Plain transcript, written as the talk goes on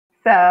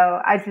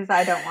So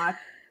I don't watch.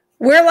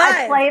 We're live.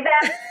 I play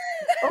them.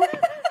 Oh.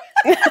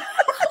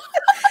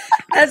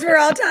 As we're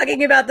all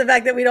talking about the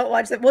fact that we don't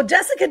watch them. Well,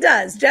 Jessica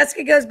does.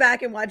 Jessica goes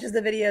back and watches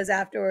the videos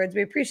afterwards.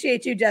 We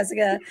appreciate you,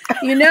 Jessica.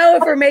 You know,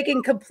 if we're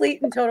making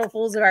complete and total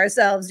fools of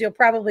ourselves, you'll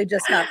probably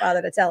just not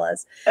bother to tell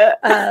us.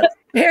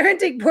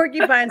 Parenting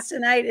Porcupines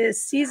tonight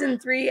is season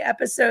 3,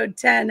 episode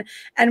 10.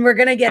 And we're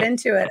going to get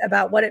into it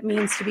about what it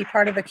means to be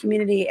part of a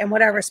community and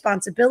what our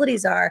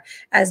responsibilities are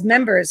as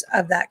members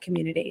of that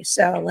community.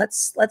 So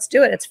let's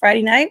do it. It's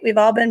Friday night. We've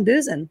all been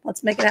boozing.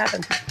 Let's make it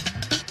happen.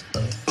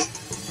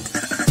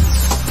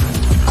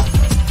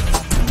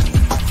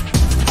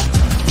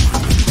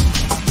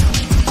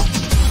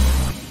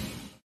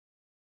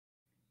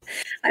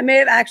 I may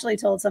have actually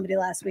told somebody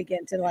last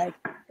weekend to like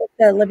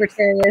the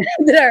libertarian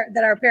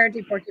that our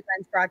Parenting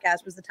Porcupines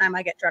broadcast was the time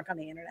I get drunk on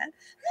the internet.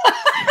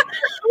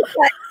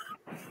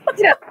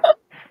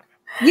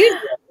 Usually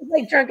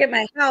like drunk at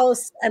my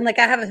house, and like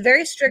I have a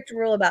very strict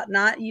rule about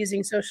not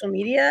using social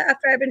media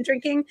after I've been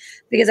drinking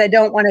because I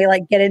don't want to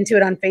like get into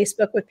it on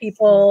Facebook with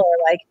people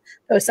or like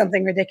post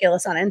something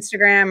ridiculous on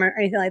Instagram or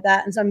anything like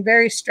that. And so I'm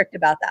very strict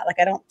about that. Like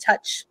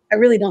I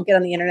really don't get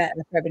on the internet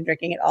after I've been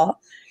drinking at all,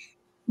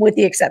 with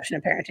the exception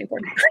of Parenting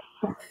Porcupines.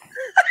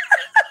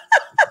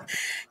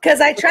 Because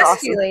I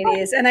trust you,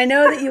 ladies, and I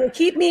know that you will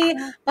keep me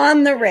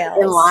on the rails.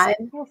 In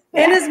line.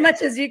 In as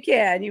much as you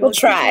can. You will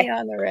try. Keep me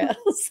on the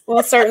rails.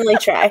 We'll certainly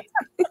try.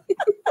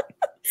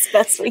 As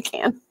best we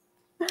can.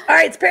 All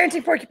right, it's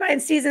Parenting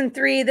Porcupines season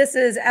 3. This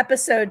is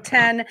episode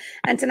 10.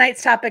 And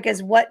tonight's topic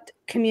is what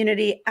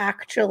community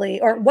actually,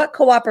 or what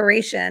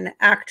cooperation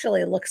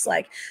actually looks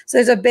like. So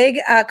there's a big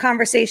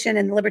conversation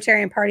in the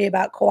Libertarian Party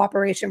about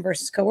cooperation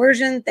versus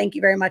coercion. Thank you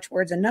very much,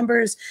 Words and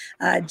Numbers,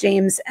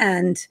 James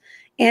and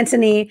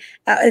Anthony.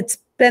 It's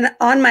been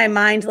on my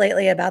mind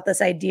lately about this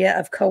idea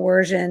of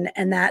coercion,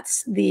 and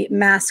that's the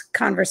mask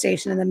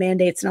conversation and the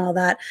mandates and all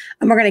that.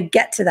 And we're going to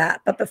get to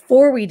that. But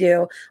before we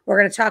do, we're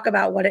going to talk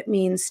about what it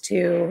means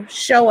to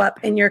show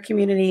up in your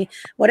community,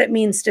 what it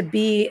means to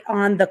be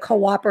on the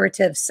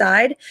cooperative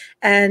side.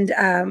 And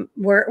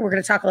we're going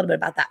to talk a little bit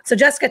about that. So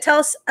Jessica, tell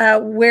us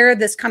where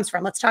this comes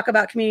from. Let's talk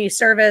about community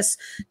service,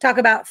 talk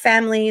about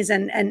families,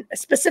 and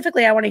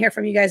specifically, I want to hear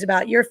from you guys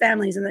about your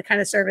families and the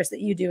kind of service that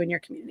you do in your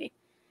community.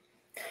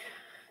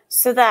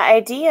 So the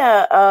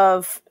idea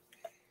of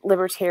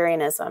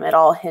libertarianism, it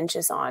all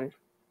hinges on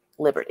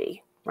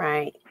liberty,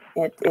 right?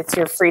 It's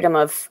your freedom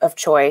of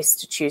choice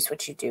to choose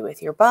what you do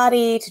with your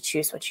body, to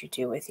choose what you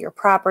do with your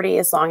property.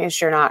 As long as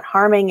you're not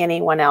harming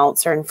anyone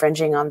else or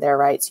infringing on their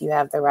rights, you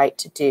have the right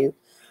to do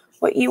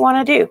what you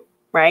want to do,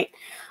 right?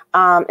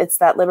 It's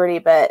that liberty,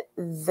 but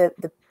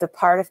the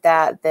part of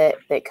that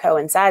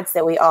coincides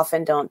that we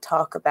often don't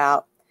talk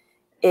about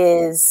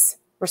is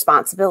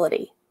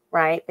responsibility.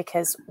 Right?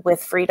 Because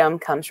with freedom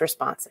comes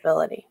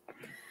responsibility.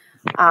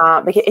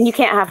 And you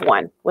can't have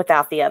one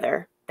without the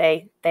other.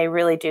 They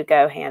really do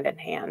go hand in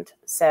hand.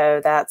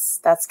 So that's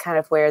kind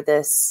of where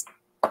this,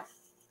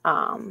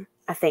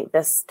 I think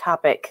this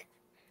topic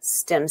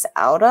stems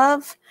out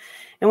of.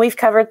 And we've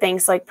covered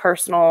things like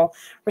personal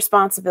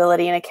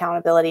responsibility and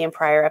accountability in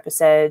prior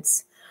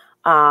episodes.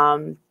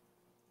 But,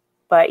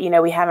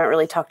 we haven't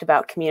really talked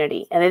about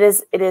community. And it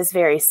is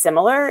very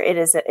similar. It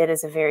is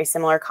a very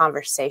similar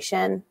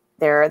conversation.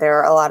 There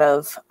are a lot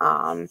of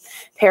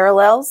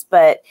parallels,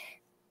 but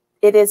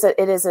it is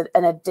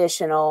an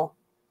additional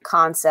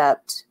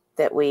concept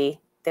that we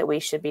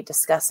should be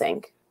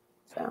discussing.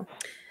 So,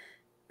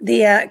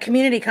 the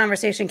community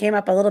conversation came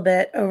up a little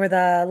bit over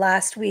the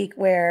last week,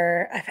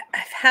 where I've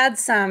had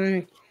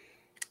some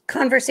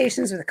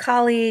conversations with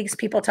colleagues,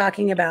 people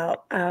talking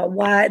about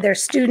why their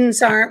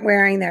students aren't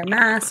wearing their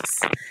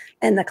masks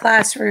in the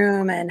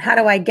classroom, and how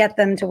do I get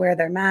them to wear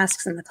their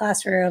masks in the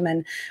classroom,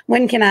 and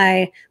when can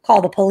I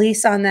call the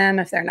police on them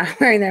if they're not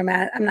wearing their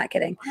mask? I'm not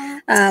kidding.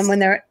 I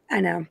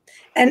know.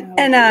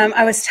 And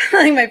I was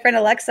telling my friend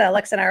Alexa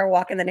and I were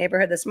walking the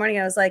neighborhood this morning.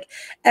 I was like,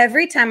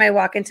 every time I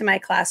walk into my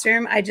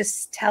classroom, I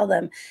just tell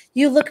them,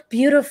 you look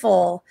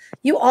beautiful.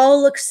 You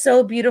all look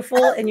so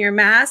beautiful in your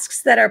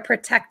masks that are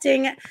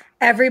protecting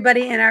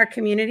everybody in our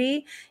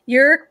community.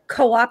 Your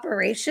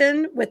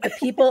cooperation with the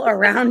people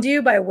around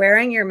you by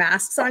wearing your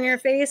masks on your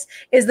face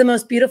is the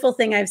most beautiful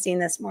thing I've seen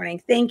this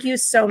morning. Thank you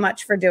so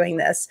much for doing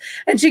this.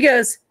 And she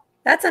goes,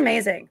 that's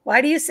amazing. Why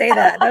do you say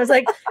that? And I was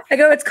like,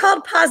 it's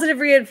called positive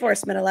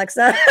reinforcement,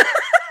 Alexa.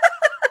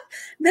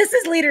 This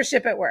is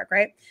leadership at work,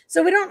 right?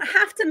 So we don't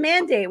have to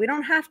mandate. We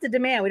don't have to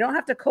demand. We don't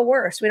have to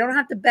coerce. We don't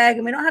have to beg,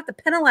 and we don't have to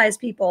penalize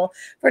people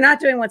for not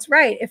doing what's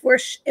right. If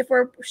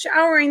we're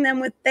showering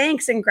them with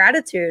thanks and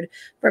gratitude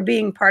for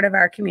being part of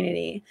our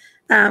community.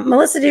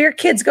 Melissa, do your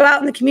kids go out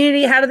in the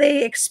community? How do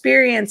they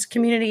experience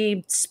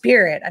community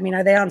spirit? I mean,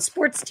 are they on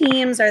sports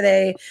teams? Are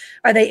they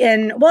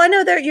in? Well, I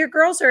know that your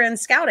girls are in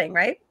scouting,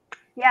 right?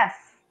 Yes.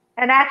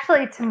 And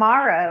actually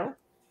tomorrow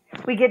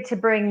we get to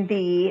bring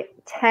the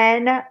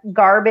 10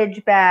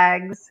 garbage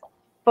bags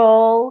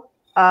full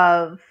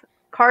of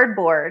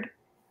cardboard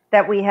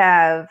that we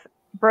have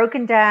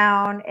broken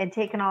down and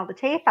taken all the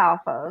tape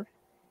off of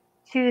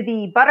to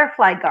the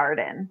butterfly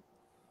garden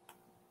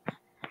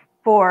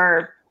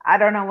for, I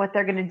don't know what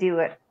they're going to do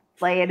it,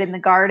 lay it in the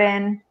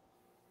garden,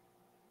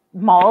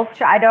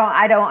 mulch. I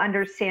don't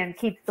understand.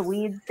 Keeps the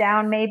weeds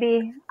down.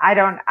 Maybe.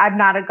 I'm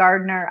not a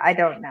gardener. I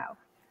don't know,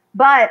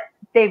 but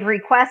they've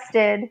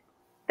requested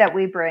that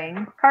we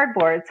bring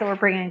cardboard. So we're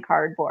bringing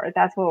cardboard.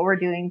 That's what we're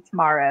doing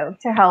tomorrow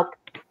to help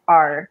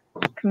our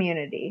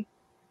community.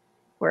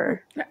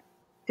 We're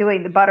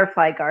doing the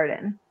butterfly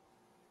garden.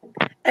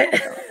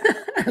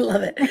 I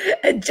love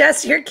it.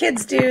 Jess, your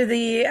kids do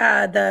the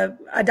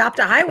Adopt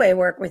a Highway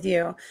work with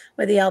you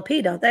with the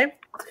LP, don't they?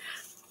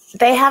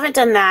 They haven't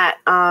done that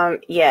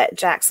yet.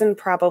 Jackson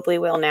probably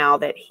will now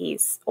that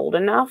he's old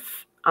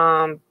enough.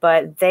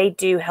 But they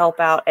do help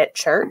out at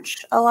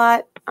church a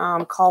lot.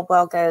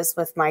 Caldwell goes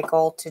with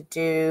Michael to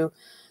do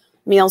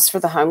Meals for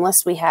the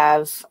Homeless. We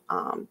have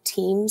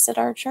teams at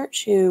our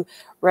church who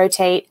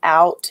rotate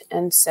out.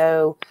 And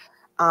so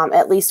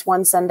at least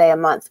one Sunday a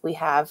month, we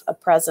have a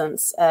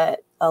presence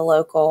at a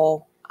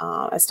local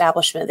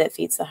establishment that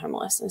feeds the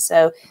homeless. And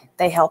so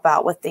they help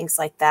out with things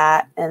like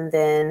that. And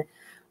then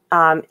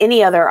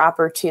any other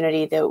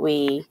opportunity that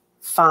we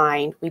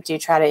find, we do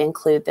try to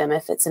include them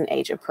if it's an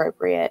age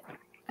appropriate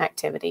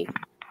activity.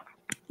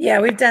 Yeah,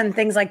 we've done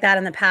things like that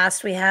in the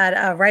past. We had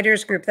a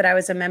writers group that I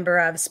was a member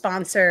of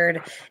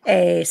sponsored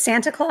a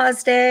Santa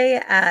Claus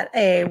Day at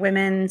a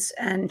women's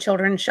and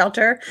children's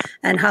shelter.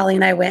 And Holly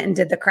and I went and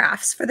did the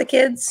crafts for the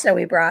kids. So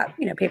we brought,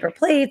 paper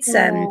plates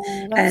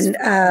and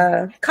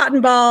cotton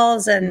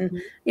balls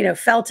and,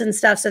 felt and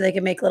stuff so they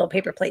could make little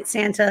paper plate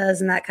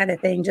Santas and that kind of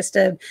thing, just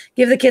to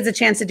give the kids a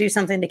chance to do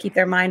something to keep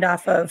their mind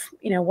off of,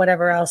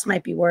 whatever else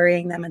might be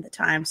worrying them at the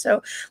time.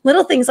 So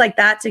little things like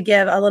that to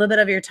give a little bit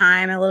of your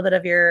time, a little bit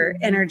of your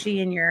energy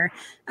and your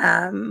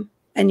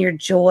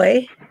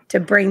joy, to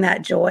bring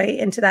that joy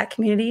into that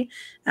community.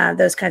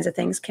 Those kinds of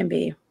things can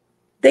be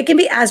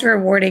as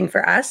rewarding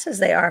for us as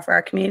they are for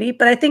our community.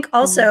 But I think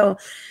also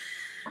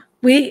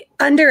we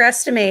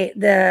underestimate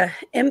the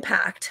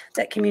impact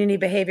that community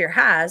behavior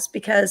has,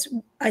 because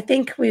I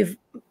think we've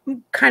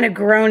kind of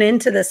grown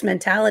into this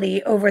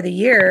mentality over the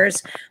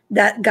years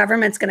that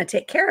government's going to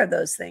take care of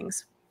those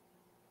things.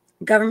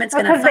 Government's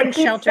going to fund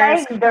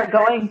shelters. They're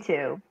going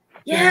to.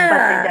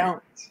 Yeah.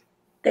 But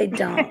they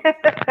don't. They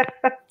don't.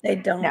 They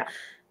don't. No.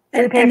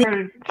 They pay for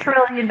 $1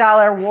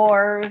 trillion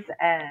wars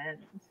and,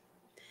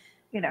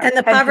 and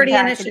the poverty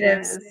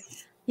initiatives.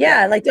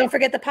 Yeah, like don't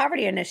forget the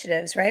poverty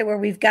initiatives, right? Where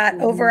we've got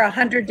over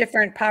 100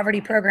 different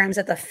poverty programs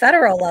at the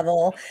federal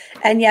level,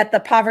 and yet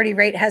the poverty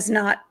rate has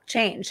not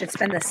changed. It's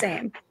been the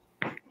same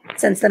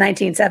since the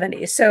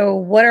 1970s. So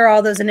what are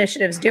all those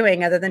initiatives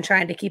doing other than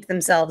trying to keep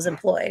themselves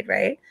employed,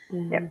 right?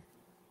 Yep.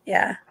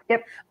 Yeah.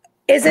 Yep.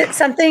 Is it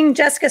something,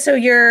 Jessica, so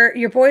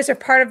your boys are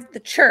part of the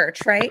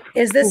church, right?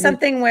 Is this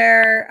something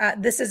where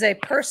this is a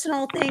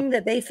personal thing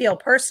that they feel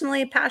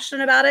personally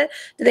passionate about it?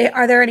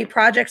 Are there any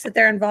projects that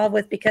they're involved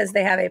with because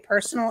they have a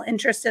personal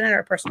interest in it or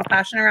a personal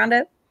passion around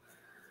it?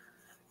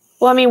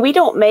 Well, I mean, we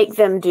don't make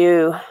them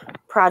do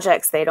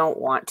projects they don't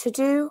want to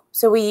do.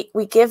 So we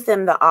give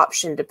them the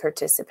option to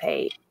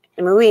participate.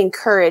 I mean, we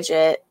encourage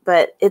it,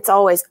 but it's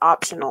always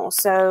optional.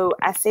 So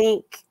I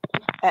think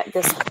at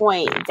this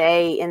point,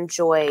 they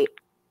enjoy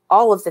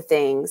all of the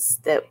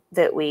things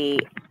that we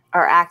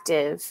are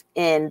active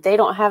in. They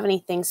don't have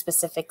anything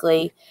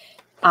specifically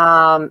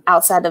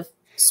outside of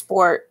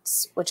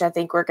sports, which I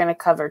think we're going to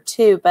cover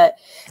too, but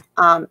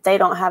they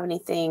don't have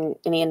any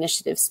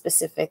initiatives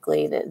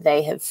specifically that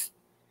they have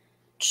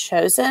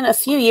chosen. A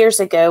few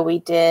years ago, we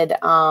did,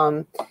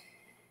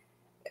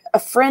 a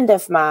friend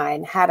of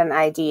mine had an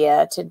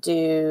idea to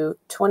do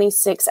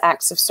 26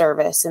 acts of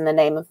service in the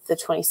name of the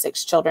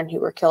 26 children who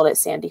were killed at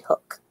Sandy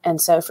Hook. And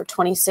so for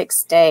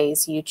 26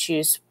 days, you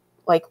choose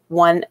like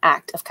one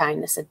act of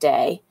kindness a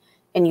day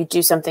and you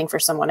do something for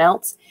someone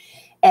else.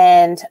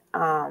 And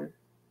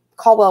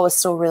Caldwell was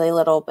still really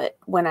little, but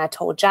when I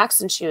told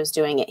Jackson she was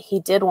doing it, he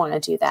did want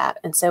to do that.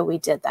 And so we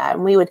did that.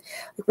 And we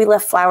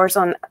left flowers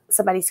on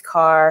somebody's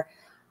car.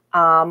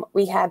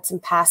 We had some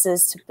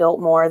passes to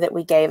Biltmore that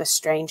we gave a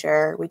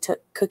stranger. We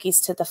took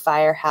cookies to the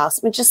firehouse.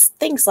 I mean, just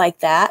things like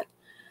that.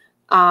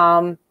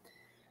 But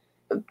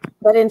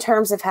in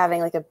terms of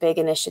having like a big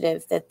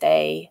initiative that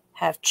they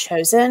have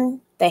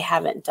chosen, they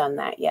haven't done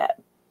that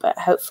yet. But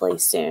hopefully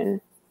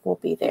soon we'll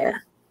be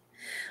there.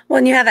 Well,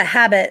 and you have a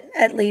habit,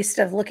 at least,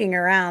 of looking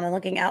around and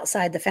looking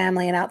outside the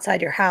family and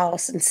outside your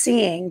house and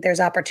seeing there's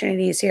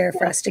opportunities here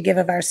for us to give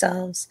of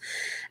ourselves.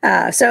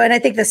 And I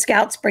think the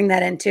Scouts bring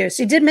that in too.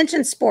 So you did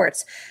mention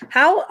sports.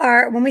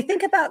 When we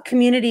think about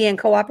community and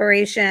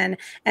cooperation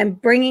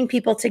and bringing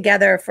people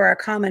together for a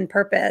common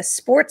purpose,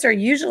 sports are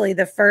usually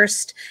the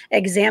first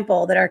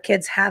example that our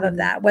kids have of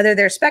that, whether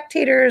they're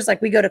spectators,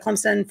 like we go to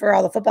Clemson for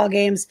all the football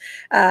games,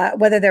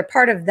 whether they're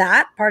part of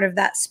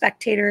that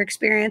spectator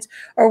experience,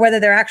 or whether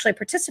they're actually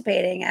participating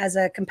as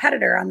a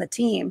competitor on the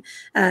team.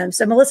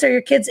 So Melissa, are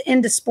your kids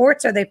into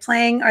sports? Are they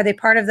playing? Are they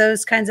part of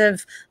those kinds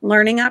of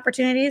learning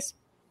opportunities?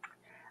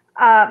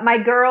 My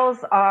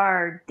girls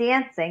are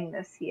dancing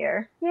this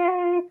year.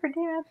 Yay for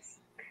dance.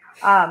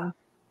 I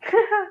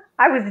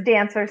was a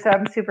dancer, so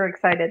I'm super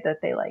excited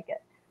that they like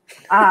it.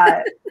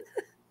 Uh,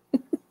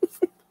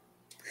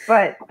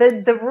 but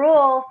the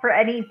rule for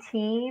any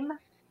team,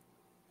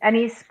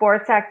 any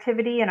sports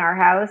activity in our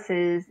house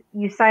is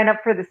you sign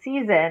up for the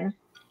season.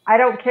 I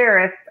don't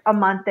care if a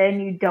month in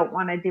you don't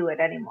want to do it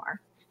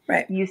anymore.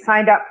 Right. You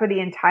signed up for the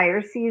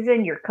entire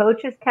season. Your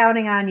coach is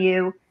counting on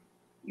you.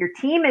 Your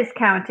team is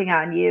counting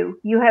on you.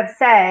 You have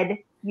said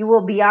you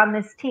will be on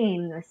this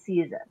team this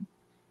season.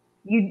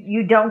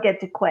 You don't get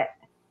to quit.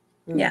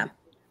 Yeah.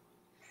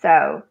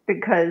 So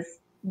because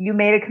you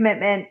made a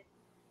commitment,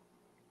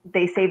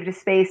 they saved a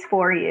space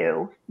for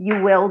you.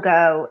 You will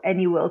go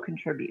and you will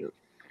contribute.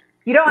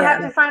 You don't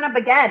have to sign up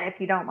again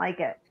if you don't like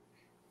it,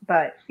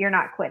 but you're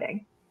not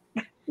quitting.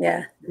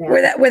 Yeah.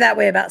 We're that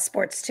way about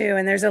sports too.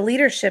 And there's a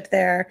leadership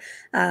there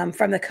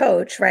from the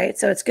coach, right?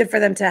 So it's good for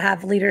them to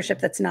have leadership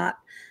that's not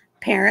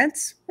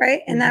parents,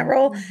 right, in that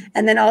role.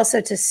 And then also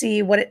to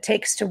see what it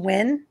takes to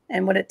win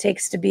and what it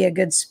takes to be a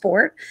good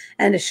sport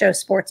and to show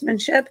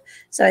sportsmanship.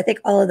 So I think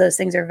all of those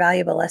things are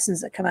valuable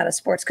lessons that come out of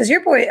sports. Because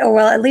your boy,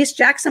 at least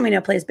Jackson, we know,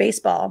 plays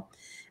baseball.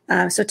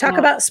 So talk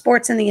about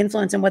sports and the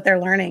influence and what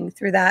they're learning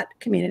through that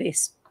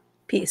community's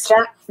piece.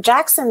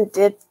 Jackson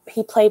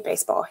he played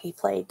baseball. He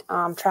played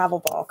travel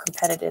ball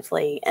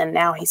competitively, and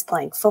now he's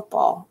playing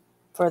football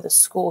for the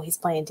school. He's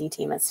playing D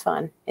team. It's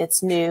fun.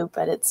 It's new,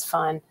 but it's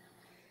fun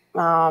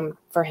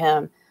for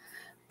him.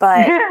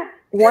 But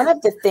one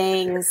of the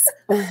things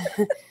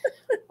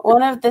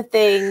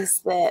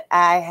that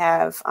I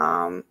have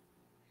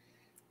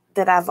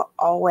that I've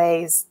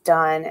always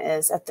done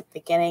is at the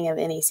beginning of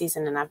any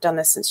season, and I've done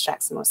this since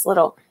Jackson was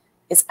little,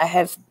 is I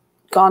have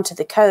gone to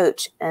the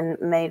coach and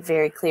made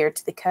very clear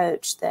to the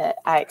coach that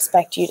I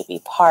expect you to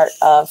be part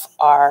of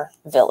our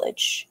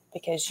village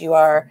because you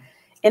are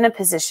in a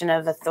position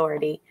of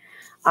authority.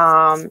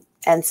 And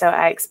so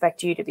I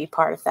expect you to be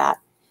part of that.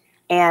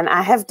 And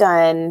I have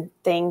done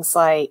things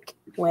like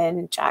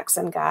when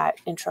Jackson got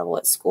in trouble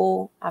at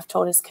school, I've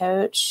told his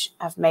coach,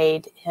 I've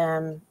made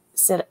him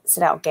sit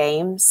out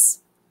games.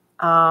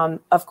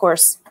 Of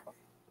course,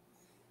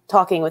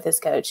 talking with his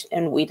coach,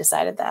 and we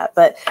decided that.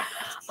 But,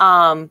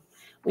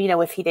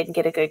 if he didn't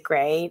get a good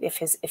grade, if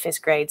his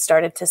grade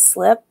started to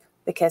slip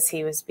because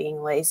he was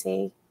being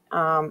lazy,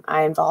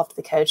 I involved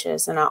the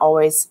coaches, and I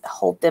always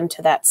hold them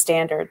to that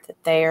standard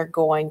that they are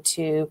going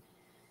to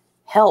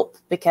help,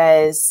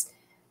 because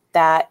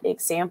that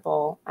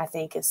example, I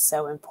think, is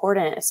so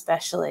important,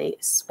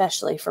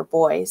 especially for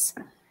boys.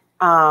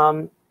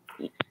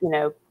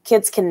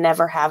 Kids can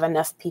never have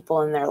enough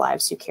people in their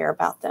lives who care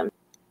about them.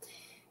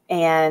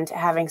 And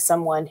having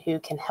someone who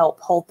can help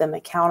hold them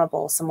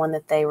accountable, someone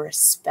that they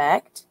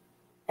respect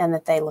and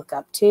that they look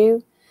up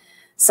to,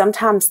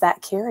 sometimes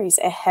that carries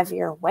a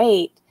heavier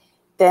weight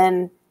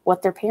than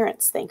what their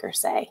parents think or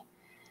say.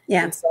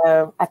 Yeah. And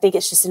so I think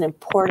it's just an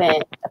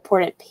important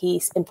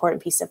piece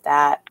of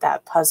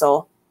that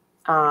puzzle.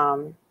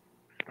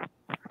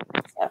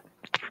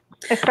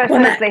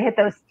 Especially as they hit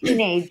those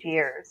teenage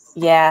years.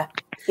 Yeah.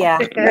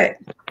 Right.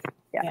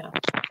 Yeah.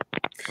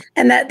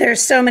 And that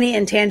there's so many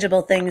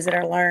intangible things that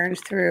are learned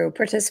through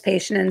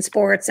participation in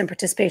sports and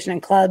participation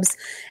in clubs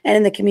and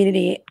in the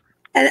community,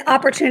 and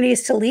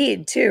opportunities to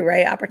lead too,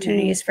 right?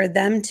 Opportunities for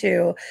them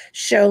to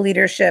show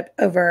leadership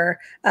over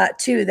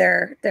to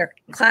their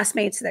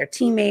classmates, their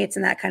teammates,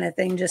 and that kind of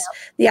thing. Just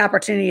the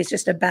opportunities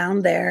just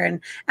abound there,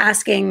 and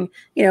asking,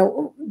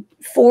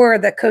 for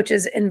the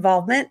coach's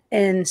involvement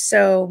in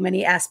so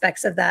many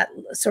aspects of that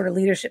sort of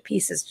leadership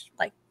piece is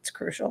like, it's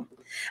crucial.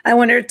 I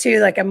wonder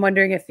too, I'm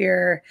wondering if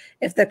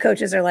the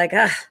coaches are like,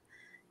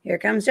 here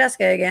comes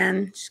Jessica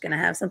again. She's going to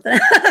have something.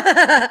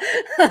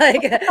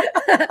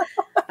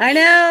 I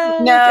know.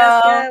 No,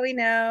 Jessica, we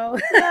know.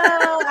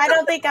 No, I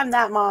don't think I'm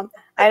that mom.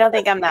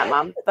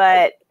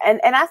 But, and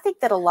I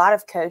think that a lot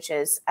of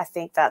coaches, I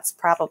think that's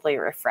probably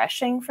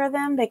refreshing for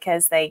them,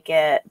 because they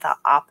get the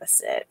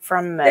opposite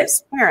from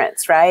most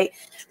parents, right?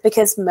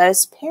 Because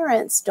most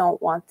parents don't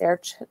want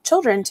their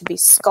children to be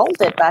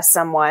scolded by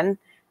someone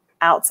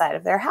outside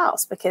of their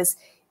house, because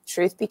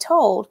truth be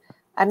told,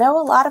 I know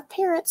a lot of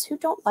parents who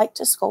don't like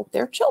to scold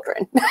their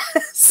children.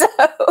 So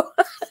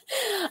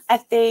I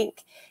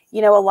think, a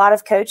lot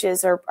of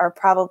coaches are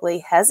probably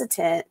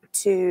hesitant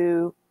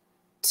to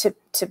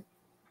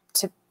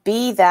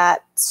be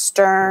that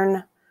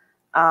stern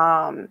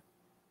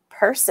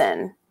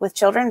person with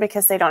children,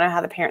 because they don't know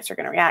how the parents are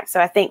going to react. So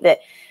I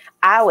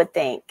would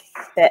think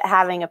that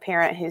having a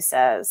parent who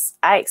says,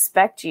 I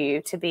expect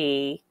you to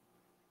be,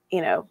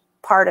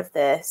 part of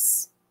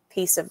this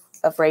piece of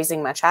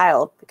raising my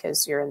child,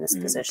 because you're in this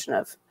position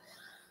of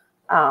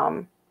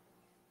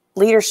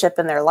leadership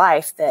in their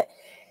life, that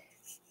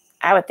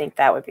I would think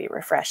that would be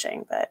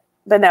refreshing. But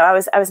no, I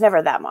was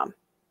never that mom.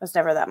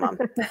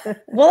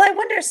 Well, I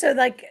wonder,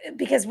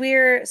 because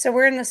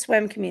we're in the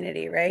swim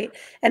community, right?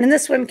 And in the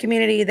swim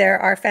community, there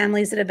are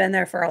families that have been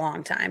there for a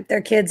long time.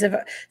 They're kids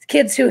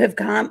who have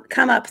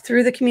come up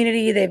through the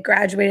community. They've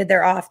graduated,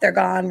 they're off, they're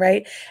gone,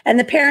 right? And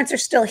the parents are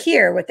still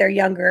here with their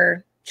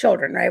younger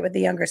children, right, with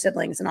the younger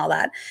siblings and all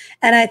that.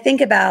 And I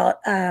think about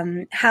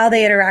how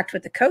they interact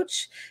with the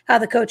coach, how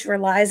the coach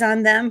relies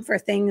on them for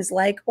things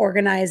like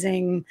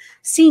organizing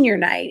senior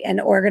night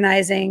and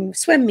organizing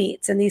swim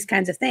meets and these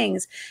kinds of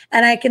things.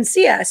 And I can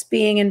see us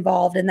being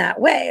involved in that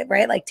way,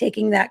 right? Like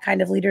taking that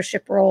kind of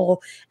leadership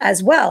role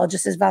as well,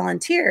 just as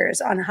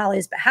volunteers on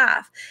Holly's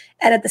behalf.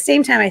 And at the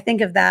same time, I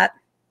think of that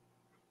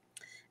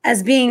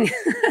as being,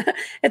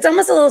 it's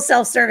almost a little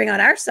self-serving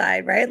on our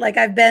side, right? Like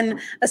I've been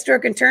a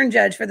stroke and turn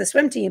judge for the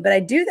swim team, but I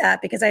do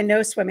that because I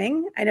know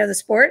swimming, I know the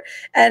sport,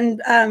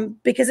 and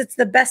because it's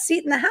the best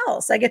seat in the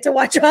house. I get to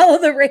watch all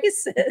of the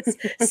races.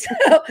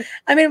 So,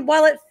 I mean,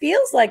 while it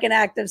feels like an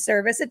act of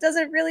service, it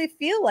doesn't really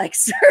feel like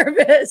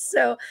service.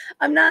 So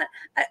I'm not,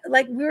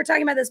 like we were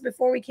talking about this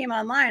before we came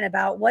online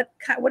about what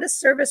does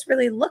service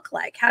really look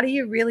like? How do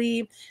you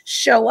really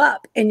show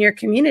up in your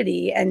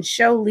community and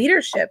show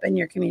leadership in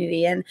your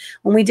community? And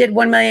when we did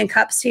 1 Million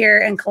Cups here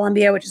in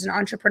Columbia, which is an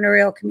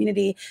entrepreneurial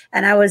community,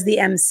 and I was the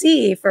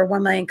MC for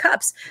 1 Million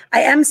Cups.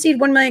 I MC'd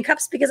 1 Million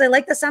Cups because I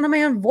liked the sound of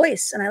my own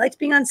voice and I liked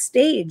being on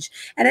stage,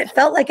 and it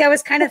felt like I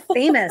was kind of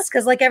famous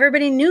because like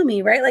everybody knew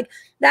me, right? Like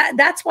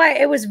that's why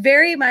it was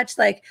very much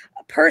like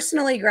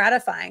personally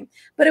gratifying,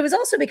 but it was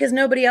also because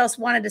nobody else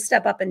wanted to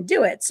step up and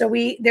do it. So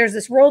there's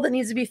this role that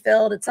needs to be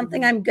filled. It's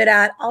something I'm good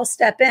at. I'll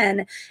step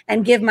in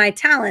and give my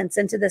talents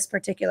into this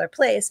particular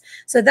place.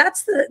 So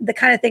that's the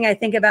kind of thing I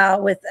think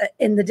about with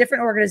in the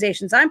different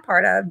organizations I'm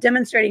part of,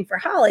 demonstrating for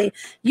Holly.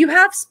 You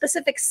have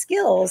specific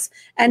skills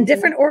and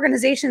different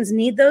organizations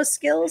need those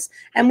skills.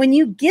 And when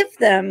you give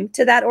them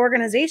to that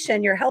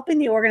organization, you're helping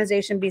the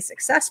organization be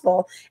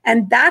successful.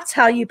 And that's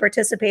how you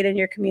participate in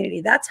your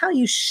community. That's how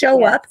you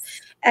show up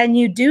and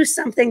you do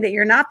something that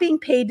you're not being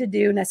paid to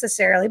do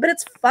necessarily, but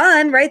it's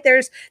fun, right?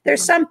 There's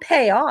some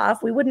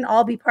payoff. We wouldn't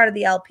all be part of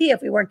the LP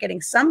if we weren't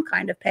getting some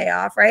kind of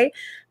payoff, right?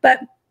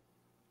 But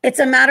it's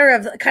a matter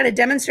of kind of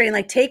demonstrating,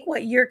 like, take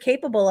what you're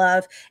capable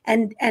of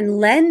and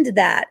lend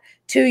that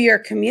to your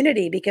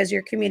community because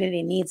your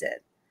community needs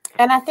it.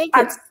 And I think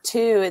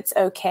it's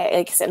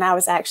okay. And I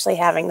was actually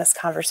having this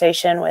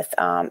conversation with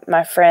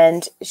my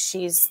friend.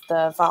 She's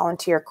the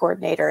volunteer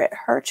coordinator at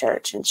her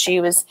church. And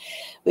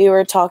we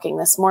were talking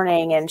this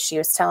morning, and she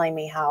was telling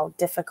me how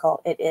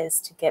difficult it is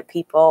to get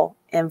people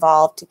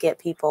involved, to get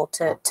people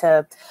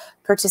to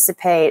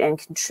participate and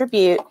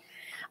contribute,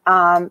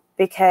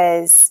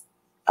 because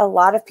a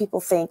lot of people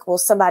think, well,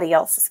 somebody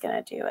else is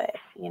going to do it,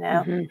 you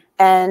know? Mm-hmm.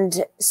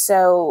 And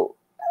so,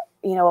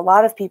 you know, a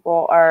lot of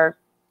people are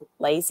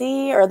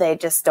lazy, or they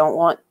just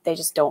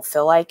don't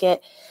feel like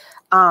it.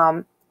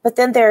 But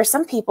then there are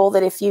some people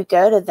that if you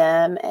go to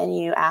them and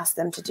you ask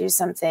them to do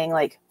something,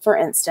 like, for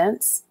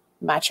instance,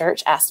 my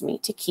church asked me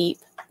to keep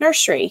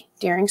nursery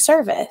during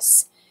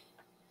service.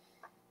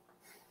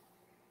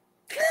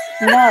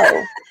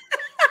 No.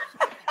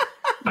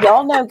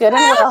 Y'all know good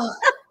and well.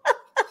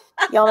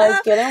 Y'all know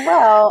good and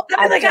well.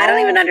 I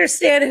don't even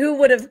understand who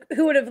would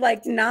have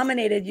like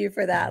nominated you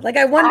for that. Like,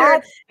 I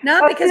wonder,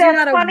 because you're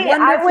not a wonderful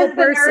person. I was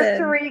the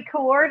nursery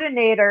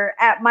coordinator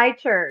at my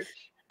church.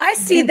 I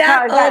see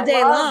that all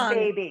day long.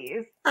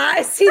 Babies.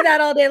 I see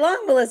that all day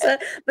long, Melissa.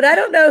 But I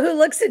don't know who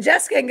looks at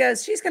Jessica and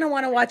goes, she's going to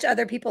want to watch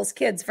other people's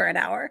kids for an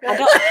hour. I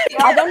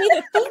don't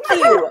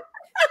either.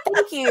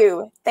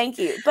 Thank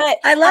you. But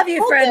I love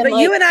you, friend. But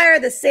you and I are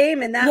the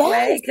same in that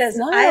way, because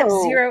I have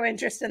zero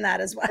interest in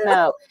that as well.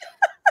 No.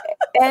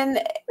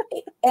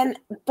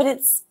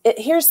 But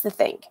here's the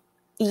thing.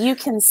 You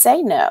can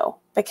say no,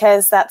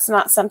 because that's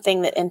not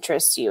something that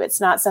interests you. It's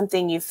not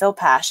something you feel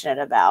passionate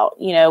about,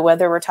 you know,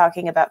 whether we're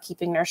talking about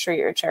keeping nursery at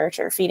your church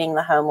or feeding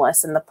the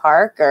homeless in the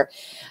park, or,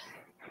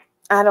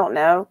 I don't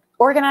know,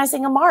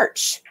 organizing a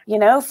march, you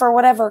know, for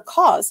whatever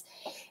cause.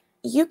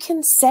 You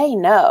can say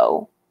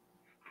no,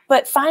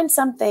 but find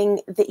something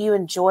that you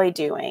enjoy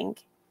doing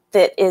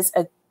that is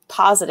a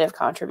positive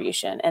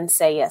contribution and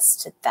say yes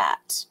to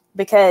that.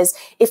 Because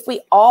if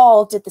we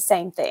all did the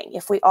same thing,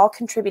 if we all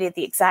contributed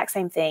the exact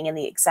same thing in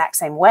the exact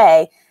same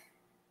way,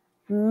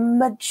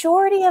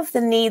 majority of the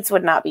needs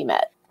would not be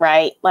met,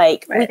 right?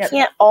 Like, we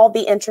can't all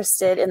be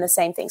interested in the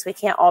same things. We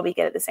can't all be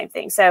good at the same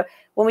thing. So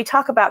when we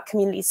talk about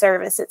community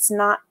service, it's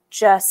not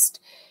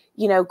just,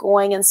 you know,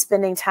 going and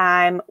spending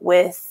time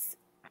with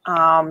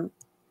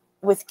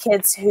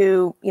kids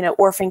who, you know,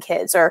 orphan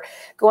kids, or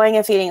going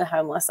and feeding the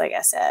homeless, like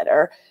I said,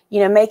 or, you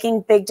know,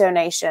 making big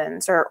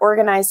donations or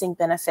organizing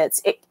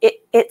benefits.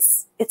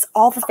 It's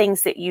all the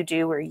things that you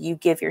do where you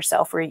give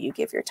yourself, where you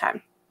give your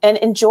time, and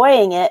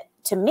enjoying it.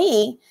 To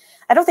me,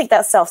 I don't think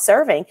that's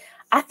self-serving.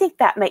 I think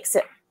that makes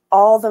it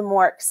all the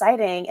more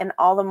exciting and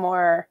all the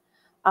more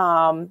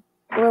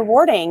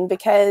rewarding,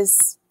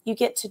 because you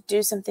get to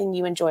do something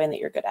you enjoy and that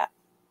you're good at.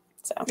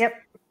 So,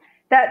 yep.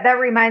 That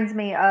reminds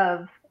me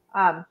of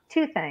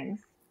two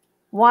things.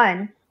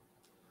 One,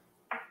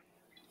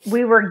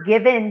 we were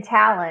given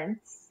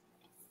talents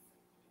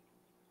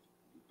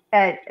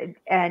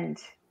and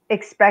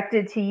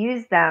expected to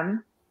use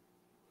them.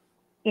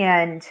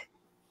 And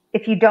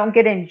if you don't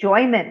get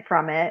enjoyment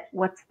from it,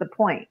 what's the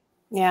point?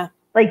 Yeah.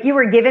 Like, you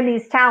were given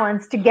these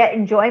talents to get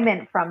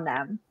enjoyment from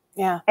them.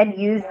 Yeah. and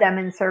use them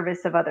in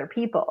service of other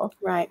people.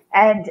 Right.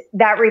 And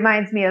that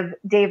reminds me of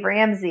Dave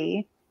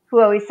Ramsey, who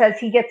always says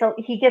he gets,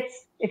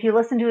 if you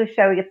listen to his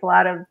show, he gets a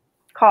lot of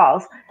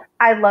calls.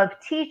 I love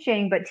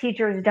teaching, but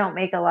teachers don't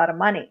make a lot of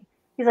money.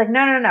 He's like,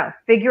 no.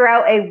 Figure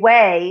out a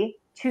way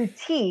to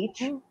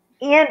teach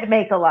and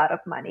make a lot of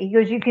money. He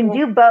goes, you can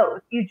do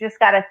both. You just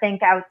got to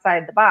think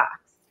outside the box.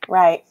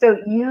 Right. So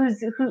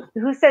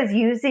who says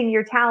using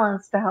your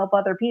talents to help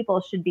other people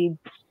should be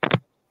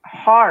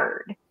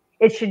hard?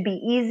 It should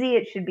be easy.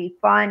 It should be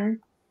fun.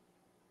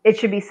 It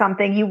should be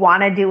something you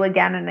want to do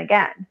again and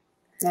again.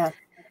 Yeah.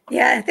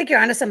 Yeah, I think you're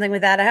onto something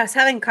with that. I was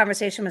having a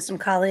conversation with some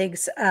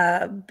colleagues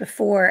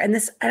before, and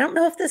I don't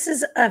know if this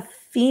is a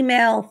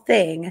female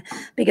thing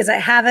because I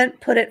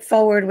haven't put it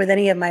forward with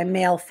any of my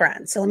male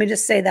friends. So let me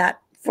just say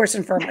that first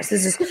and foremost.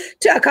 This is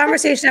a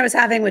conversation I was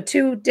having with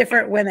two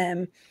different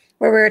women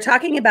where we were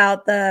talking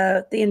about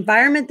the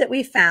environment that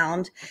we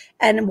found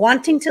and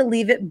wanting to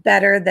leave it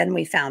better than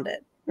we found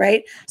it.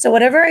 Right. So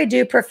whatever I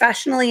do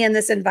professionally in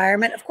this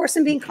environment, of course,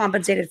 I'm being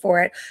compensated for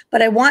it,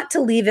 but I want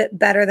to leave it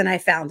better than I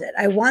found it.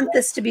 I want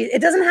this to be,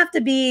 it doesn't have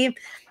to be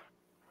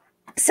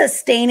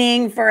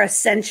sustaining for a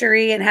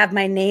century and have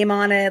my name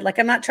on it. Like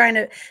I'm not trying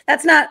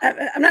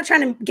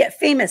to get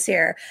famous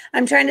here.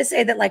 I'm trying to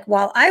say that like,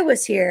 while I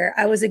was here,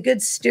 I was a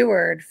good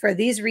steward for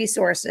these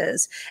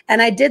resources.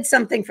 And I did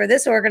something for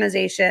this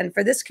organization,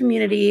 for this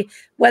community,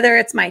 whether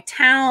it's my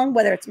town,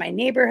 whether it's my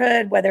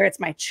neighborhood, whether it's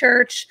my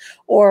church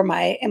or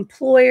my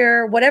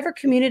employer, whatever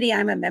community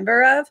I'm a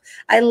member of,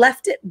 I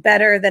left it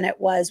better than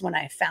it was when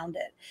I found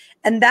it.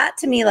 And that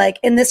to me, like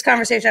in this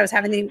conversation I was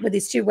having with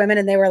these two women,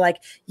 and they were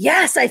like,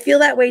 yes, I feel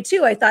that way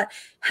too. I thought,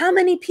 how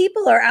many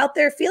people are out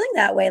there feeling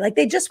that way? Like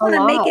they just want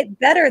to make it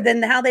better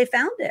than how they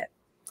found it.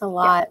 A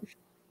lot.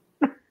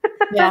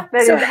 Yeah.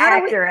 That So is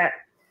accurate.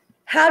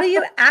 How do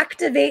you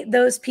activate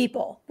those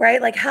people, right?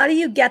 Like, how do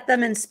you get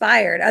them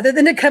inspired other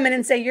than to come in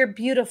and say, you're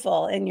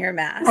beautiful in your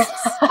masks?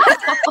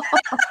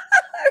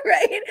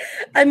 Right.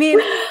 I mean,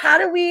 how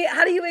do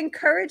you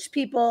encourage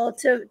people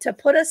to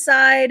put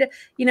aside,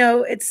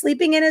 it's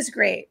sleeping in is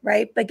great,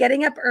 right? But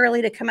getting up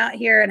early to come out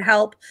here and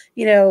help,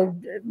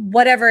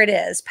 whatever it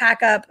is,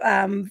 pack up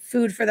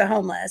food for the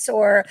homeless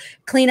or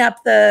clean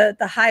up the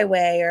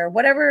highway or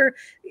whatever,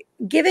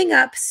 giving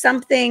up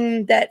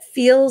something that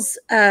feels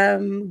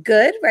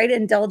good, right?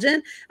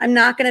 Indulgent. I'm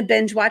not going to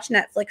binge watch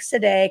Netflix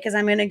today because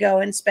I'm going to go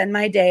and spend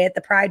my day at the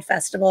Pride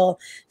Festival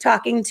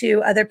talking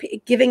to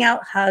giving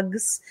out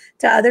hugs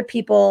to other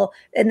people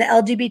in the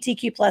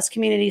LGBTQ plus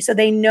community so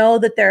they know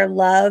that they're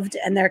loved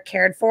and they're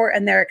cared for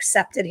and they're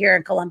accepted here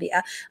in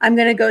Columbia. I'm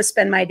going to go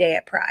spend my day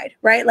at Pride,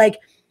 right? Like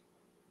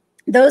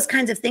those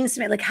kinds of things to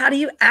me. Like, how do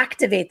you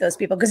activate those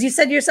people? Because you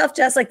said yourself,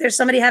 Jess, like there's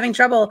somebody having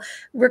trouble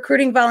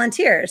recruiting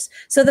volunteers.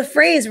 So the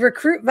phrase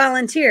recruit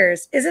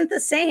volunteers isn't the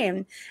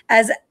same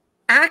as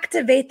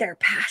activate their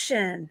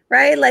passion,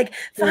 right? Like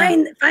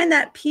find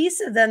that piece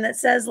of them that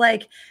says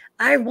like,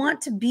 I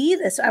want to be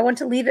this. I want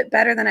to leave it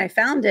better than I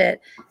found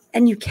it.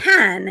 And you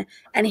can,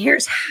 and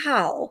here's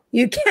how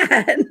you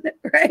can,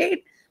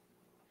 right?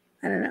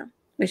 I don't know.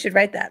 We should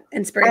write that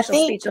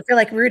inspirational speech. You'll feel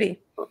like Rudy.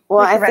 Well,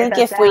 I think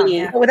if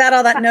without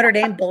all that Notre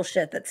Dame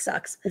bullshit that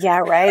sucks. Yeah,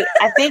 right.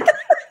 I think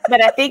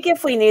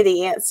if we knew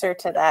the answer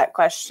to that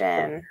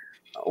question,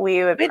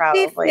 we'd be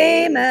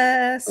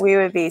famous. We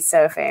would be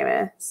so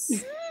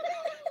famous.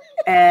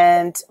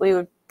 And we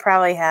would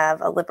probably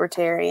have a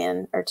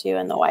libertarian or two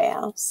in the White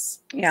House.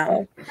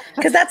 Yeah.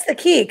 Because that's the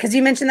key. Because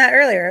you mentioned that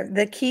earlier.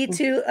 The key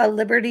to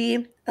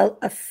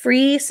a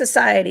free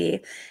society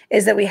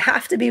is that we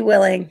have to be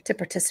willing to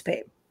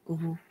participate.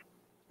 Mm-hmm.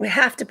 We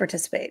have to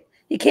participate.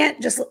 You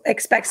can't just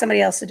expect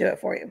somebody else to do it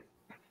for you.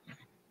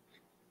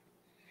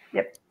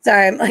 Yep.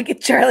 Sorry, I'm like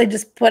Charlie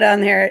just put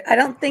on there. I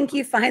don't think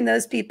you find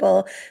those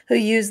people who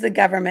use the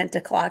government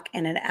to clock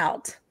in and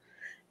out.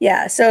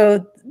 Yeah.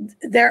 So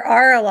there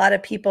are a lot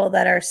of people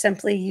that are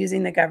simply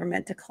using the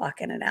government to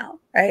clock in and out,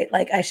 right?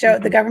 Like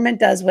the government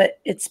does what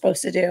it's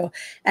supposed to do.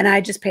 And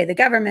I just pay the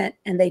government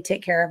and they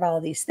take care of all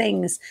of these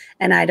things.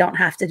 And I don't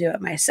have to do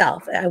it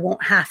myself. I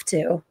won't have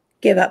to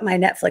give up my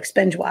Netflix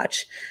binge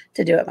watch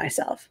to do it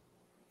myself.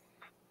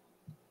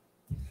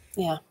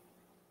 Yeah.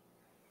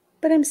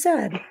 But I'm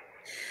sad.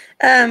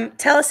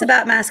 Tell us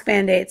about mask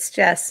mandates,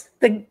 Jess.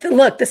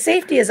 The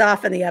safety is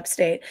off in the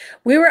upstate.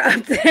 We were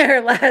up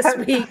there last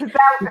week.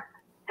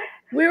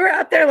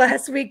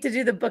 To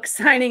do the book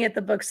signing at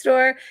the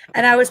bookstore,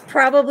 and I was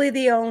probably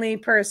the only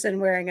person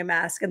wearing a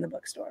mask in the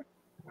bookstore.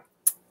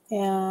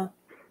 Yeah.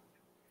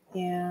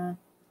 Yeah.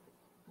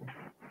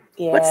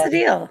 Yeah. What's the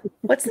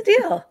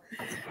deal?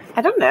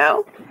 I don't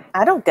know.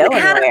 I don't go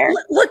anywhere.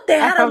 They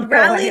had a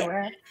rally.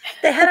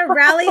 They had a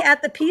rally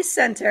at the Peace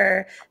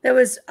Center that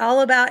was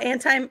all about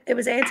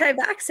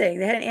anti-vaxxing.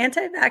 They had an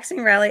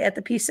anti-vaxxing rally at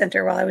the Peace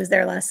Center while I was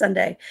there last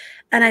Sunday.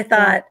 And I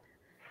thought,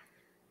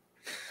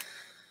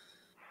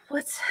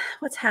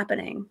 what's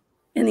happening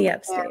in the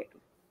upstate?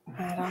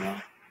 I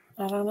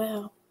don't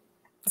know.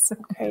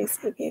 Some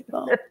crazy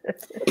people.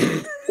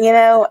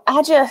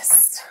 I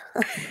just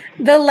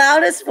The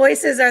loudest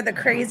voices are the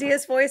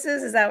craziest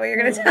voices. Is that what you're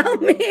going to tell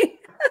me?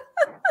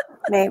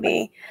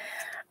 Maybe.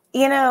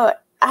 I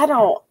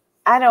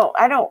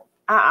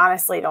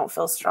honestly don't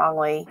feel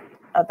strongly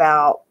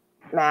about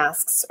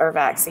masks or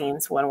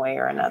vaccines one way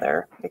or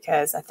another,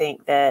 because I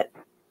think that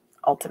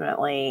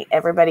ultimately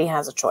everybody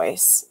has a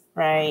choice,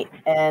 right?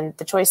 And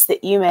the choice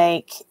that you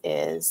make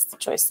is the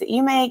choice that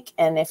you make.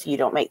 And if you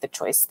don't make the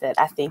choice that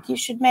I think you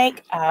should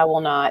make, I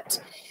will not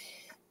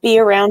be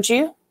around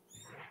you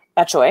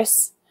by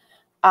choice.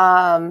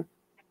 I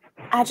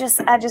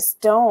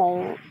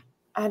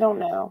don't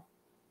know.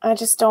 I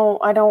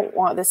don't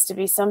want this to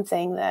be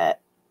something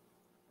that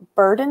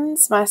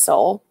burdens my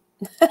soul,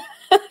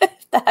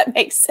 if that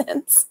makes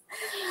sense.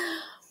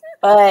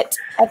 But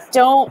I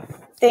don't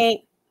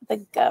think the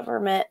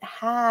government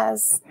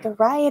has the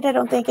right. I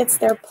don't think it's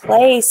their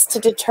place to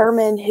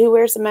determine who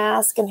wears a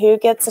mask and who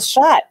gets a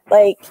shot.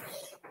 Like,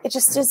 it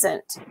just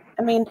isn't.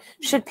 I mean,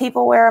 should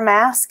people wear a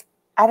mask?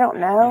 I don't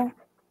know.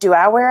 Do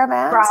I wear a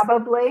mask?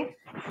 Probably.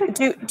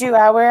 Do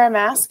I wear a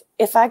mask?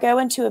 If I go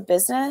into a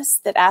business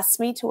that asks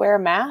me to wear a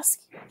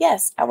mask,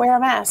 yes, I wear a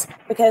mask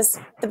because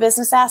the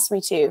business asked me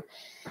to.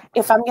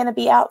 If I'm going to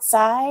be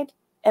outside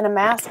and a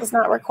mask is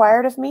not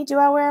required of me, do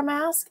I wear a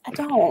mask? I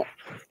don't.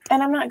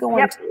 And I'm not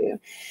going to.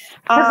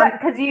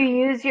 Because you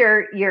use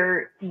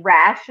your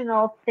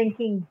rational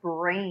thinking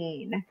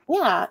brain.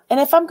 Yeah. And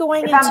if I'm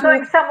going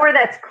somewhere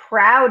that's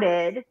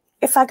crowded.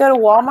 If I go to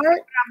Walmart,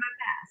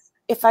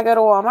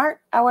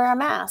 I wear a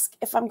mask.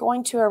 If I'm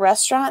going to a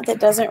restaurant that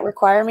doesn't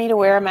require me to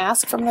wear a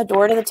mask from the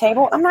door to the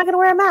table, I'm not going to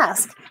wear a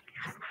mask.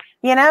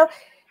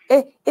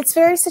 It's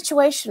very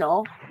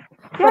situational.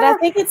 Yeah. But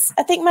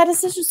I think my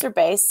decisions are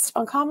based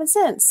on common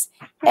sense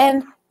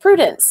and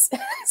prudence.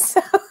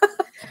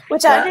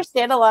 Which I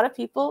understand a lot of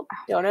people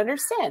don't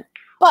understand.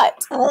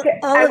 But all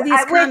of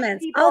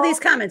these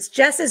comments,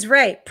 Jess is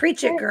right.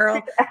 Preach it,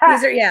 girl.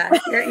 These are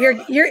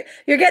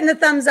you're getting the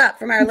thumbs up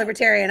from our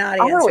libertarian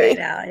audience right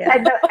now. Yeah.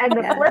 And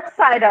the flip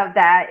side of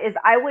that is,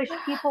 I wish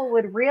people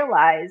would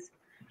realize,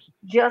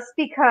 just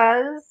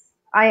because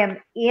I am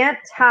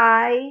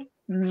anti-mandate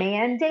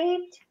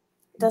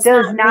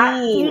does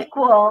not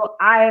equal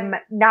I'm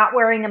not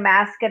wearing a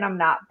mask and I'm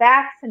not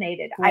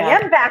vaccinated. Yeah. I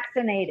am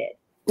vaccinated.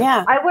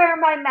 Yeah. I wear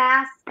my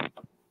mask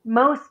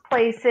most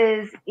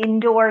places,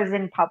 indoors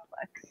in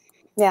public.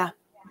 Yeah.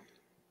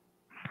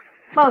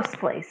 Most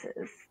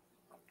places.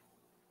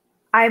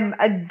 I'm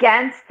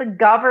against the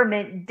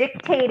government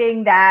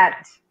dictating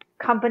that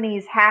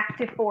companies have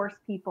to force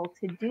people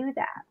to do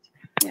that.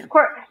 Yeah. Of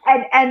course,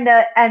 and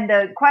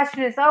the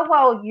question is,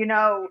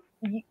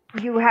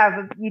 you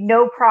have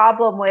no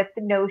problem with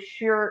no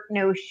shirt,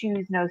 no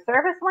shoes, no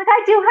service. I'm like,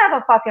 I do have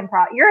a fucking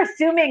problem. You're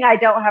assuming I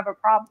don't have a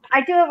problem.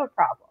 I do have a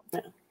problem. Yeah.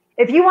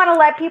 If you want to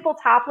let people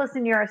topless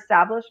in your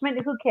establishment,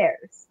 who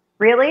cares?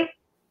 Really?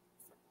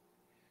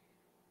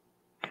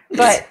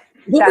 But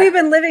we've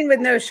been living with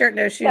no shirt,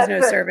 no shoes,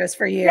 no service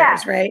for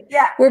years, right?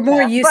 Yeah. We're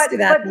more used to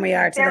that than we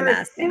are to the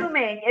mask. They're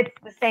assuming it's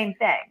the same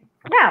thing.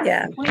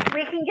 No,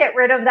 we can get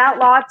rid of that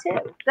law too.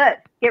 Good.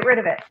 Get rid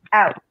of it.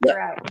 Out.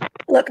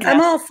 Look,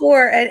 I'm all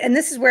for, and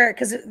this is where,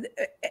 because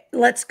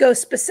let's go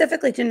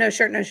specifically to no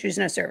shirt, no shoes,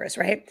 no service,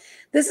 right?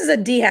 This is a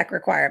DHEC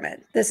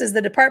requirement. This is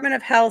the Department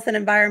of Health and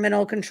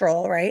Environmental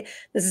Control, right?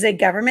 This is a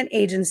government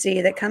agency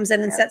that comes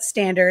in and sets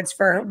standards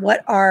for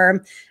what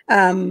are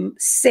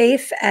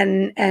safe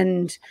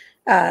and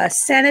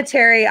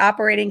sanitary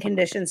operating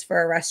conditions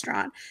for a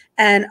restaurant.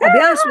 And I'll be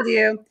honest with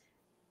you,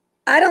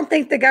 I don't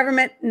think the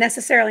government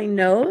necessarily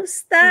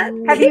knows that.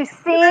 Have you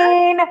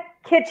seen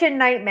Kitchen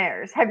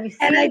Nightmares? Have you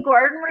seen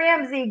Gordon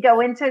Ramsay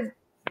go into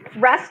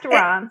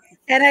restaurants?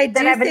 And I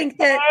do think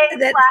that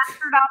plastered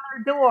on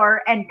their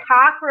door and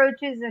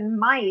cockroaches and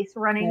mice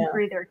running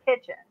through their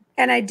kitchen.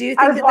 And I do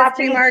think that the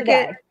free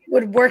market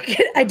would work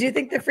it. I do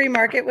think the free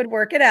market would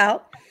work it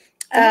out.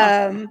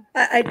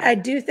 I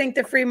do think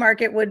the free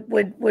market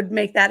would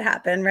make that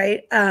happen,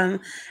 right? And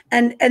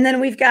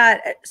then we've got,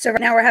 so right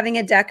now we're having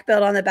a deck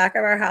built on the back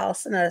of our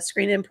house and a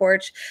screened-in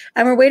porch,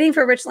 and we're waiting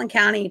for Richland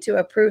County to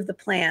approve the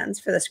plans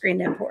for the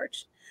screened-in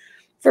porch.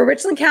 For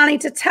Richland County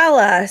to tell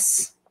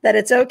us that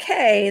it's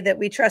okay that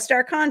we trust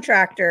our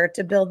contractor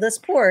to build this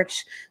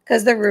porch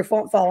because the roof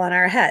won't fall on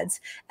our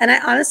heads. And I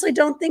honestly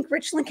don't think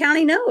Richland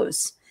County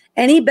knows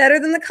any better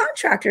than the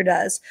contractor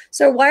does.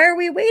 So why are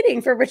we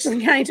waiting for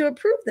Richland County to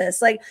approve this?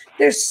 Like,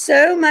 there's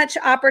so much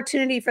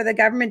opportunity for the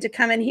government to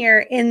come in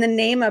here in the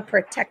name of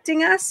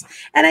protecting us.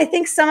 And I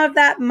think some of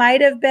that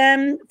might have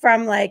been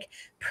from like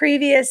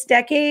previous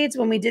decades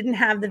when we didn't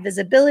have the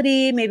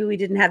visibility, maybe we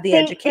didn't have the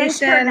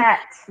education. Internet.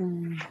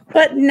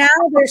 But now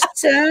there's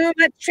so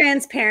much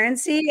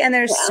transparency and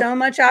there's so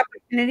much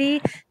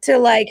opportunity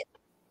to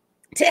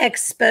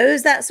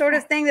expose that sort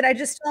of thing that I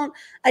just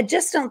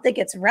don't think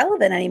it's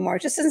relevant anymore.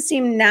 It just doesn't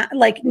seem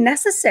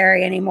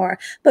necessary anymore.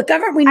 But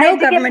we know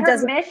government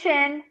doesn't.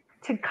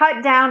 to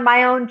cut down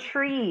my own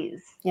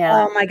trees.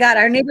 Yeah. Oh my God,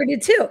 our neighbor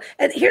did too.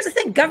 And here's the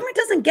thing, government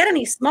doesn't get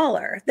any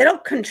smaller. They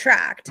don't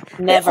contract.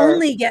 Never. They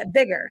only get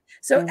bigger.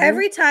 So Mhm.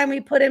 every time we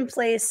put in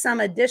place some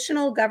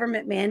additional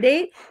government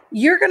mandate,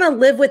 you're going to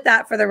live with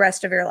that for the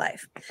rest of your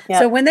life. Yep.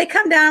 So when they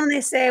come down and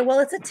they say, well,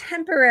 it's a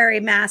temporary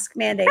mask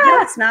mandate.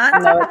 No, it's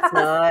not. No, it's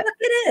not. Look,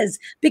 it is.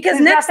 Because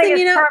There's next nothing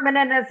thing you as know,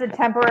 permanent as a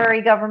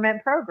temporary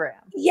government program.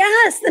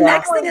 yes, the Yeah.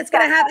 next thing it's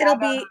going to have,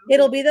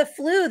 it'll be the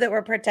flu that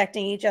we're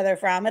protecting each other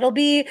from. It'll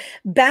be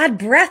bad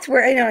breath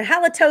where,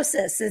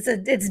 halitosis.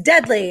 It's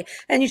deadly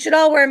and you should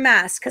all wear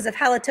masks because of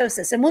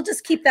halitosis. And we'll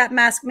just keep that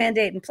mask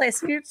mandate in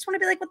place. And you just want to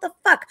be like, what the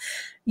fuck?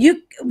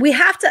 We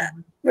have to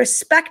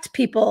respect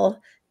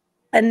people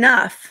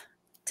enough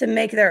to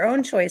make their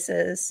own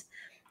choices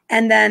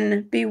and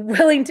then be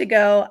willing to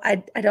go,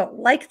 I don't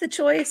like the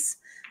choice.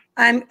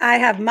 I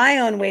have my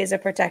own ways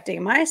of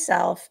protecting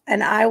myself,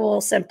 and I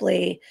will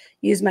simply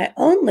use my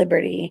own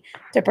liberty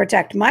to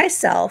protect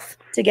myself,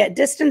 to get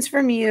distance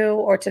from you,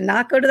 or to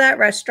not go to that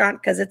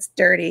restaurant because it's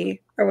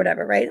dirty or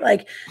whatever, right?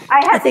 Like,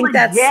 I think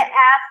legit ask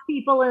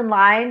people in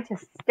line to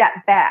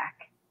step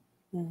back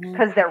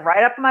because they're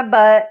right up my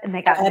butt and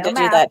they got I had no to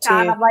do that mask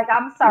on. too. I'm like,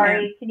 I'm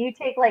sorry. Can you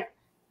take like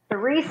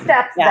 3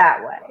 steps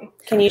that way?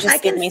 Can you just I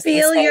can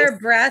feel your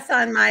breath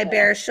on my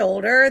bare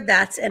shoulder.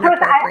 That's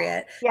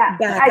inappropriate.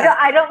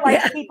 I don't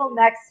like people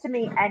next to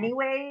me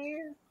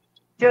anyways,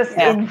 just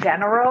in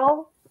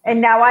general. And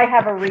now I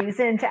have a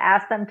reason to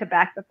ask them to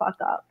back the fuck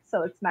up.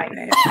 So it's nice.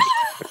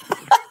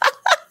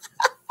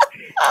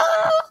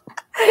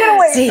 Get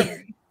away from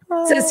me.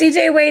 So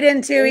CJ weighed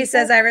in too. He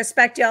says, I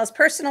respect y'all's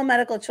personal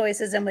medical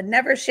choices and would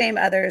never shame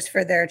others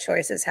for their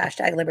choices.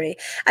 #liberty.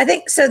 I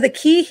think so. The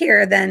key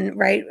here then,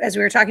 right, as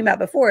we were talking about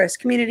before, is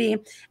community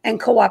and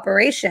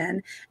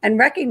cooperation, and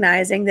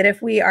recognizing that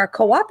if we are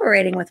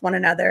cooperating with one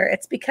another,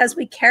 it's because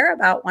we care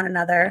about one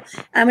another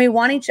and we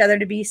want each other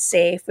to be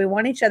safe. We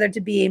want each other to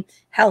be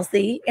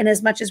healthy in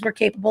as much as we're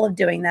capable of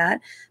doing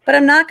that. But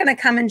I'm not going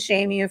to come and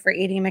shame you for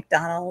eating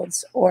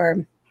McDonald's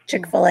or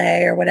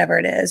Chick-fil-A or whatever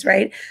it is,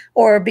 right?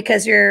 Or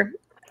because you're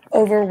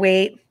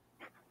overweight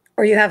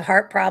or you have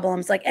heart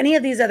problems, like any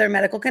of these other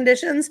medical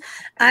conditions,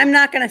 I'm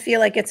not going to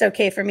feel like it's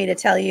okay for me to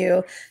tell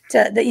you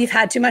that you've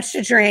had too much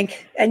to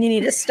drink and you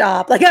need to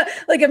stop. Like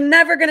I'm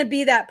never going to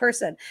be that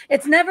person.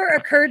 It's never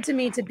occurred to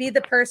me to be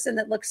the person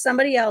that looks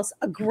somebody else,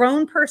 a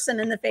grown person,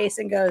 in the face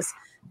and goes,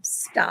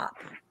 stop.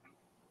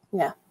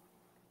 Yeah.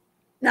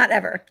 Not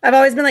ever. I've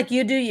always been like,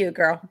 you do you,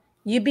 girl.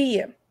 You be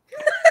you.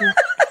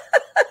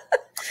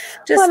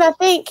 And I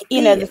think,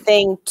 the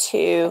thing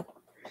too,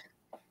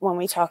 when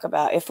we talk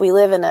about if we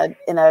live in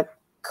a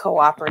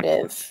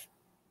cooperative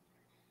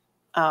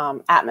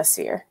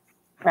atmosphere,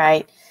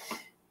 right?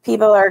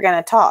 People are going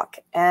to talk.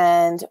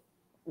 And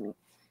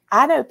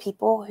I know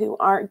people who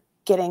aren't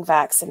getting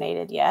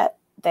vaccinated yet.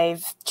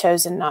 They've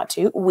chosen not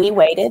to. We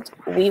waited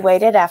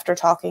after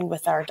talking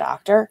with our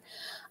doctor.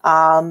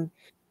 And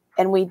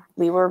we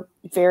were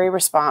very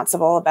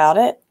responsible about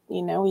it.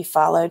 We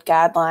followed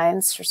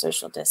guidelines for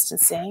social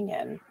distancing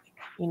and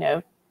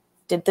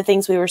did the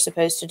things we were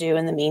supposed to do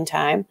in the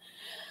meantime.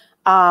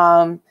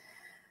 But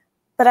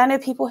I know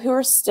people who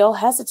are still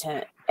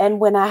hesitant. And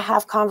when I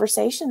have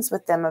conversations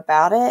with them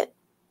about it,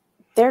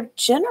 they're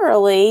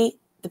generally,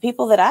 the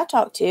people that I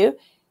talk to,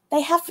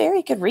 they have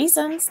very good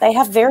reasons. They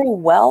have very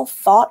well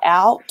thought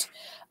out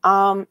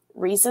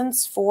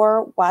reasons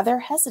for why they're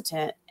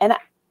hesitant. And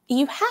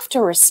you have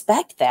to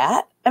respect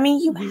that. I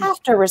mean, you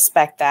have to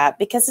respect that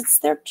because it's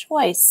their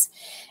choice.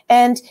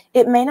 And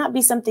it may not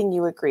be something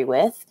you agree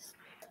with.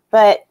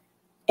 But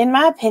in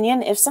my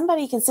opinion, if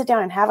somebody can sit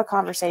down and have a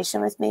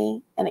conversation with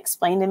me and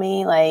explain to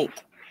me,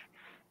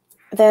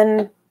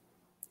 then,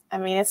 I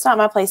mean, it's not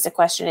my place to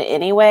question it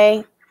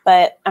anyway,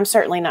 but I'm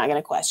certainly not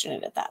going to question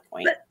it at that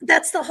point. But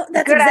that's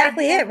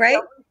exactly it, right?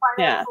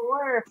 Yeah.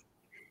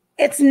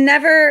 It's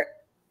never,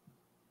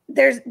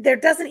 there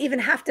doesn't even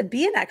have to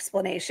be an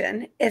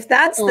explanation. If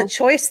that's the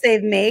choice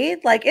they've made,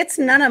 it's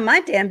none of my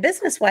damn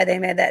business why they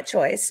made that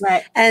choice.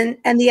 Right. And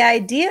the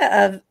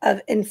idea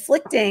of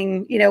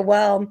inflicting,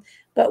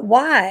 but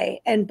why?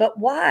 But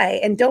why?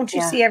 And don't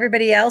you see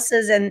everybody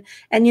else's and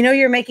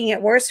you're making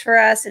it worse for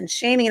us and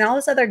shaming and all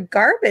this other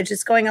garbage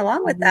that's going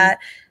along with that.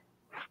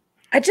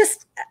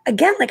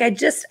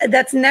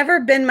 That's never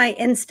been my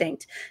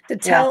instinct to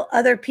tell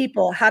other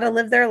people how to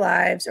live their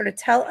lives or to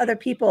tell other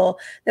people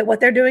that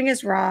what they're doing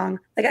is wrong.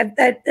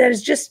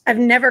 I've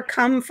never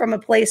come from a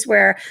place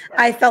where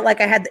I felt like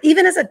I had,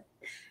 even as a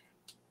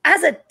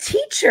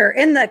teacher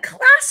in the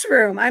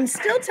classroom, I'm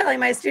still telling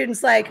my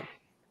students,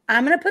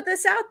 I'm going to put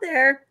this out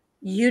there.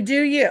 You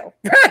do you,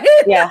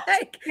 right? Yeah.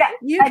 And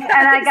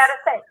I got to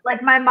say,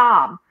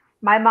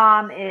 my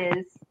mom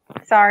is,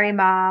 sorry,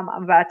 Mom,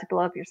 I'm about to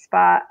blow up your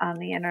spot on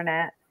the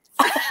internet.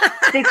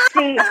 She's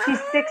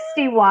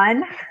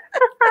 61.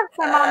 My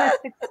mom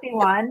is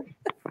 61.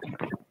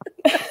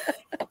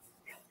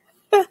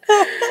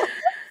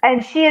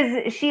 And she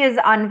is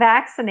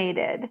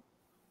unvaccinated.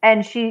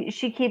 And she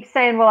keeps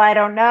saying, well, I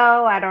don't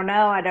know.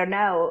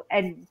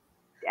 And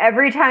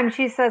every time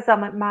she says,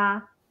 I'm like,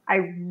 Ma, I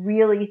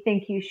really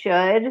think you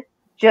should,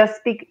 just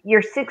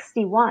you're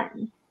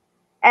 61.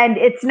 And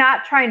it's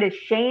not trying to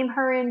shame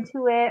her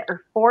into it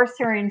or force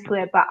her into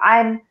it, but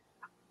I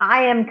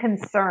am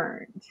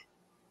concerned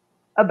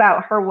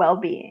about her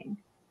well-being.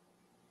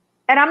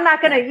 And I'm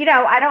not going to,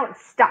 I don't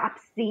stop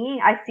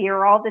I see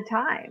her all the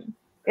time.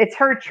 It's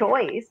her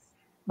choice.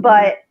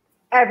 But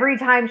every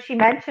time she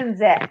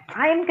mentions it,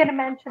 I'm going to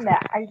mention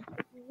that. I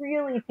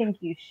really think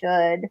you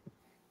should,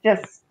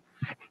 just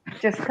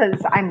because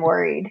I'm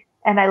worried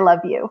and I love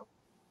you.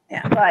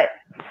 Yeah. But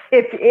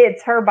if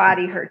it's her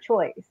body, her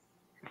choice.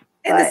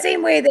 In the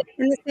same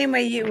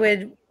way you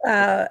would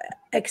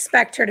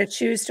expect her to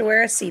choose to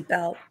wear a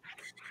seatbelt.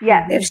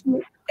 Yeah.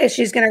 If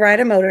she's going to ride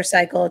a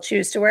motorcycle,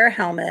 choose to wear a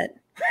helmet.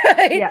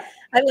 Right? Yeah.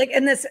 I like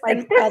in this. Like,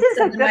 and this is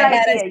a good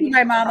idea. I see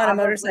my mom on a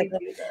motorcycle.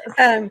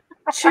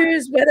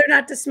 Choose whether or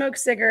not to smoke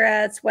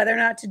cigarettes, whether or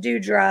not to do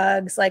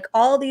drugs, like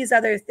all these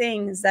other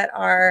things that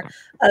are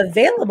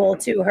available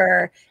to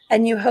her,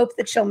 and you hope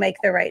that she'll make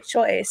the right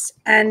choice.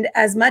 And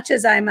as much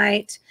as I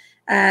might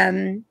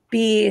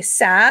be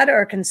sad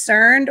or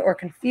concerned or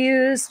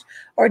confused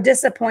or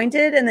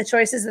disappointed in the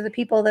choices of the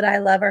people that I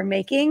love are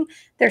making,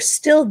 they're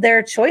still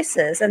their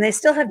choices, and they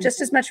still have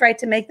just as much right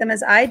to make them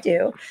as I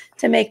do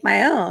to make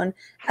my own.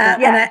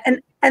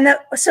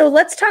 So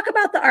let's talk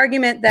about the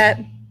argument that,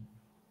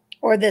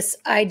 or this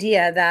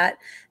idea that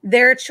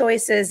their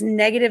choices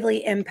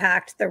negatively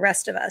impact the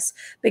rest of us,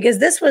 because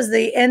this was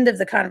the end of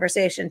the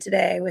conversation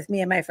today with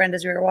me and my friend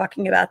as we were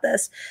walking about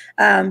this,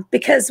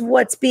 because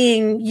what's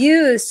being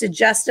used to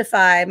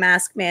justify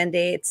mask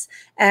mandates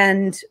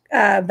and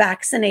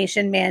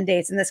vaccination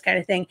mandates and this kind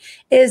of thing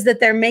is that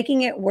they're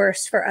making it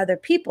worse for other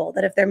people,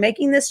 that if they're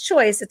making this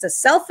choice, it's a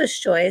selfish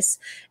choice,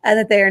 and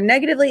that they are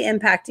negatively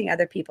impacting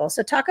other people.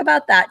 So talk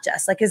about that,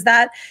 Jess. Like,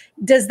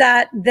 does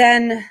that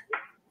then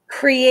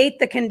create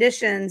the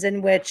conditions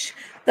in which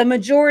the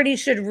majority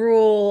should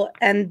rule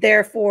and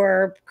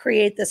therefore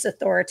create this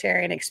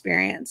authoritarian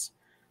experience?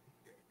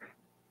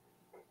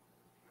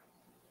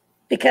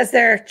 Because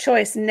their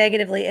choice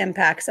negatively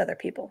impacts other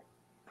people.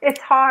 It's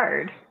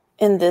hard.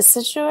 In this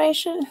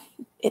situation,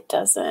 it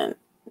doesn't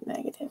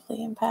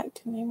negatively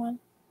impact anyone.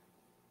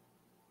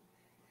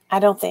 I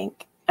don't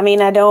think. I mean,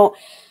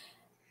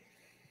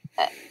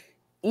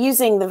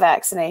 using the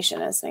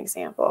vaccination as an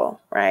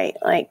example, right?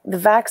 Like, the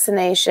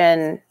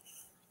vaccination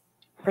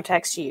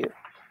protects you,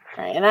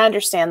 right? And I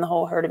understand the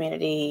whole herd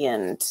immunity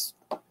and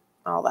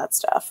all that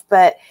stuff,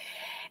 but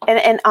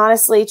and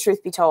honestly,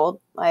 truth be told,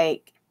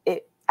 like,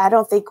 I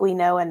don't think we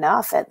know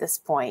enough at this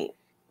point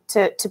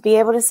to be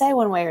able to say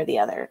one way or the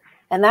other.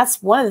 And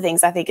that's one of the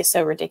things I think is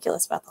so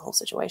ridiculous about the whole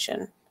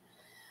situation.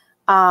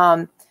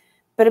 But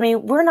I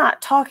mean, we're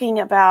not talking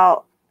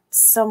about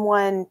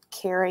someone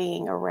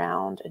carrying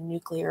around a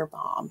nuclear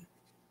bomb,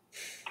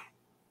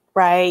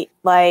 right?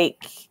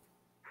 Like,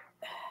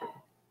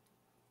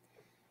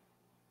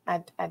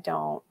 I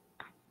don't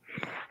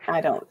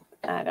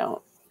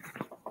know.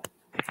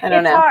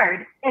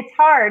 It's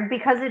hard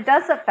because it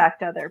does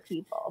affect other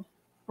people.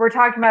 We're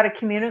talking about a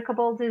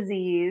communicable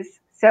disease,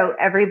 so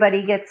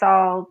everybody gets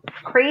all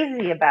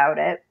crazy about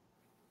it.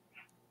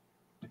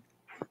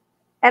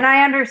 And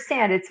I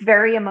understand it's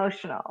very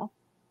emotional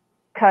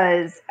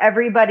because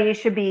everybody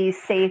should be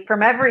safe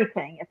from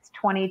everything. It's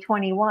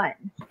 2021.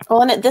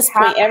 Well, and at this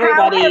point,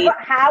 everybody...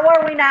 How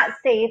are we not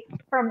safe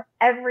from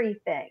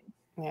everything?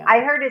 Yeah.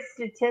 I heard a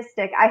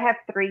statistic. I have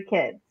 3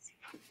 kids.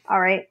 All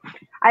right.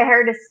 I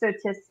heard a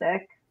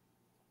statistic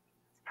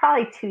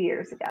probably 2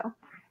 years ago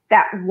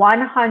that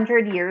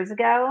 100 years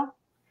ago,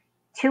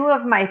 2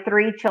 of my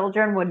 3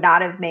 children would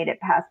not have made it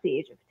past the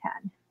age of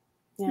 10.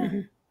 Yeah. Mm-hmm.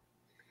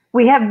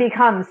 We have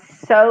become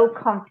so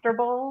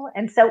comfortable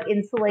and so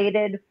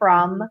insulated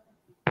from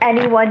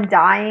anyone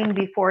dying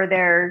before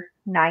they're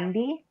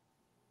 90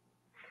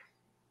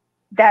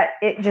 that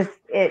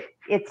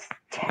it's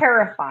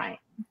terrifying.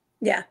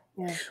 Yeah.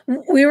 Yeah.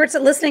 We were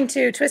listening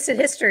to Twisted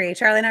History.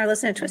 Charlie and I were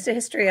listening to Twisted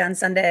History on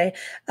Sunday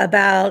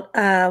about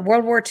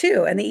World War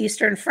II and the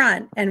Eastern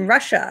Front and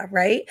Russia,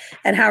 right?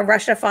 And how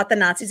Russia fought the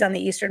Nazis on the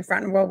Eastern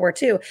Front in World War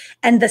II.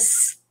 And the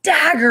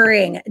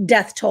staggering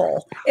death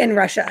toll in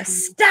Russia,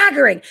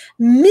 staggering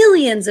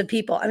millions of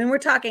people. I mean, we're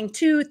talking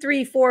 2,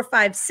 3, 4,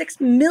 5,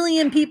 6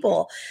 million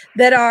people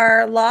that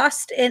are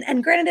lost in,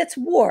 and granted it's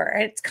war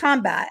and it's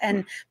combat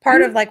and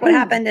part of like what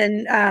happened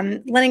in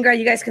Leningrad.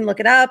 You guys can look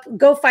it up,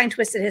 go find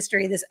Twisted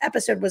History. This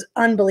episode was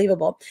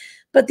unbelievable.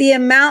 But the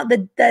amount,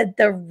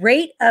 the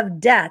rate of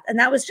death, and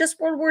that was just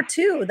World War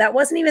II. That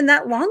wasn't even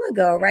that long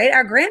ago, right?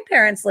 Our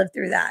grandparents lived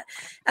through that.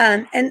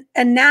 And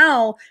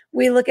now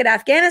we look at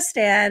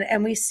Afghanistan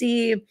and we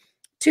see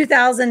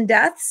 2,000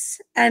 deaths,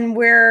 and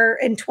we're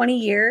in 20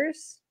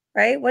 years,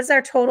 right? What's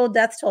our total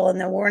death toll in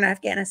the war in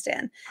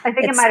Afghanistan? I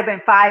think it might have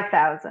been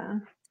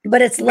 5,000.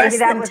 But it's less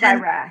that than was 10,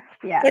 Iraq.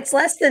 Yeah. It's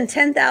less than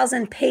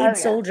 10,000 paid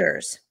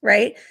soldiers,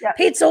 right? Yep.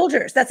 Paid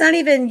soldiers. That's not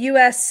even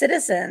U.S.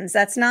 citizens.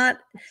 That's not,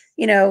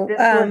 this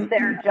was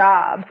their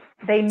job.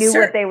 They knew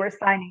what they were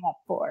signing up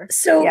for.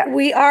 So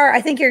we are, I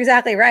think you're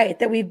exactly right,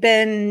 that we've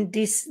been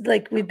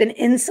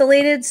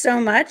insulated so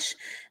much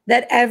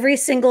that every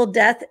single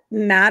death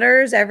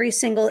matters,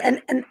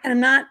 and I'm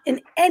not in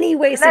any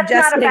way That's not a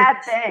suggesting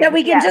bad thing. that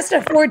we can Yes. just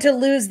afford to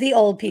lose the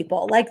old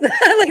people. Like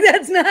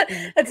that's not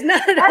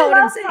at all what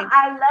I'm saying.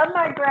 I love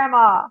my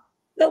grandma.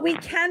 But we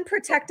can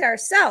protect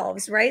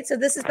ourselves, right? So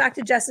this is back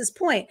to Jess's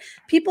point.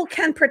 People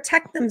can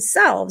protect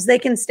themselves. They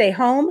can stay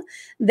home.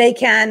 They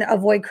can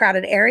avoid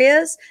crowded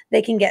areas.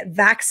 They can get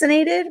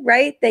vaccinated,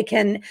 right?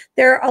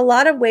 There are a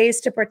lot of ways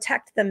to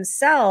protect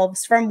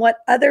themselves from what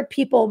other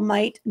people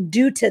might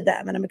do to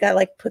them. And I'm going to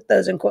like put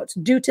those in quotes,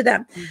 do to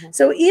them. Mhm.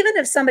 So even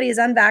if somebody is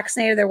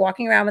unvaccinated, they're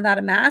walking around without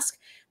a mask,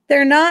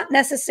 they're not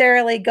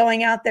necessarily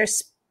going out there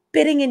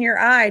spitting in your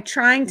eye,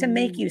 trying to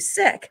make you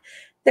sick.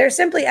 They're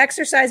simply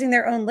exercising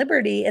their own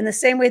liberty in the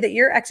same way that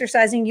you're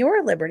exercising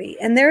your liberty,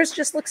 and theirs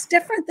just looks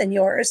different than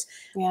yours.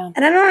 Yeah.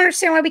 And I don't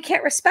understand why we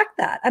can't respect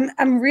that.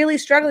 I'm really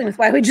struggling with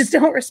why we just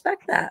don't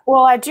respect that.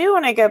 Well, I do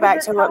want to go back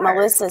It's to what hard.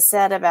 Melissa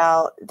said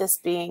about this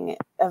being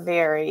a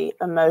very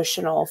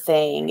emotional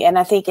thing. And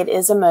I think it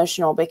is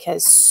emotional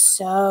because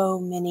so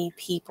many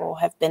people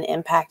have been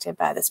impacted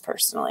by this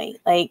personally.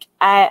 Like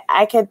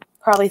I could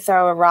probably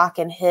throw a rock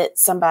and hit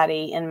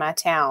somebody in my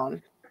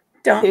town.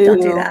 Don't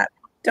do that.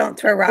 Don't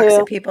throw rocks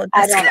at people.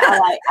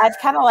 I'd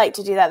kind of like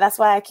to do that. That's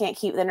why I can't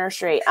keep the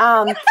nursery.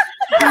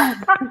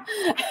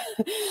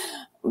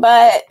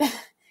 But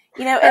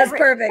you know, That's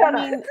perfect. I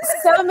mean,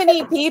 so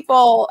many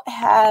people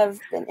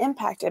have been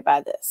impacted by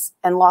this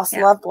and lost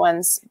loved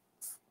ones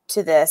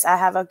to this. I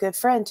have a good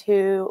friend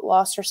who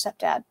lost her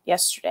stepdad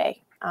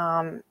yesterday.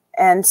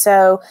 And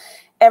so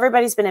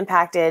everybody's been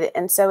impacted.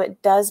 And so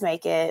it does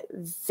make it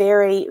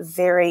very,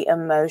 very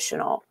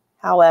emotional.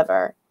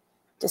 However,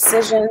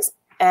 decisions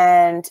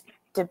and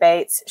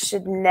debates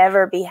should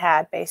never be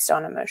had based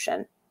on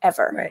emotion,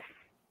 ever. Right.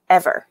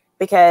 Ever.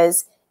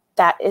 Because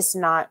that is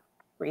not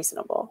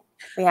reasonable.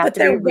 But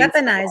they're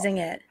weaponizing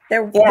it.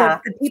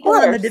 The people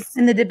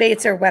in the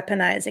debates are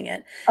weaponizing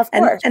it. Of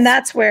course. And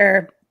that's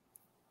where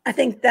I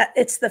think that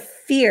it's the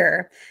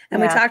fear. And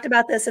we talked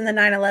about this in the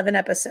 9/11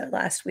 episode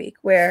last week,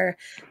 where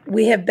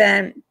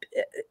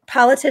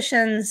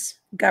politicians,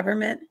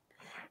 government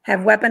have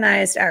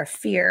weaponized our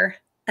fear.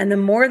 And the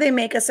more they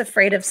make us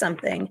afraid of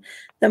something,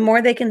 the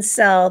more they can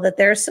sell that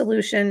their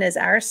solution is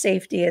our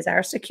safety, is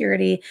our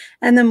security.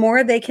 And the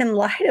more they can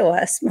lie to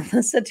us,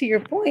 Melissa, to your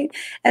point,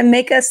 and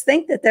make us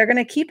think that they're going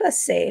to keep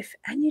us safe.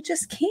 And you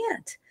just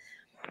can't.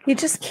 You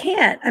just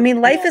can't. I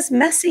mean, life is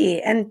messy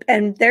and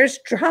there's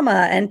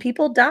drama and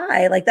people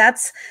die. Like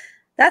that's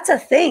a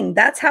thing.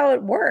 That's how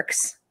it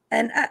works.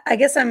 And I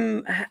guess I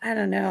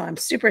don't know. I'm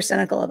super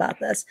cynical about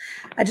this.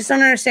 I just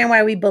don't understand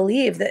why we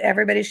believe that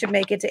everybody should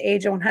make it to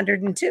age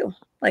 102.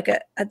 Like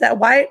that.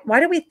 Why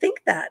do we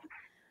think that?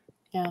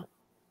 Yeah.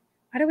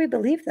 Why do we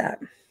believe that?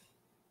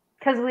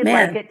 Because we'd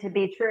like it to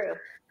be true.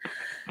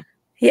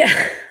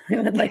 Yeah, we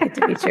would like it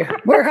to be true.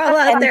 We're all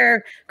out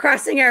there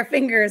crossing our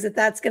fingers that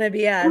that's going to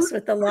be us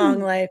with the long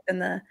life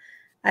and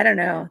I don't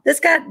know. This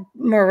got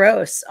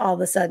morose all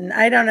of a sudden.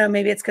 I don't know.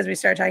 Maybe it's because we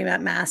started talking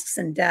about masks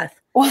and death.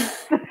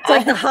 It's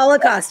like the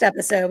Holocaust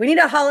episode. We need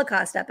a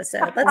Holocaust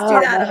episode. Let's do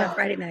that on a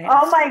Friday night.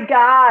 Oh my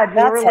God.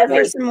 That's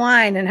pour some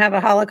wine and have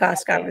a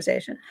Holocaust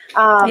conversation.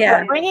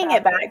 But bringing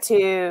it back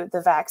to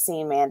the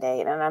vaccine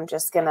mandate, and I'm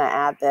just going to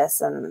add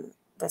this, and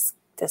this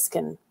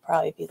can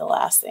probably be the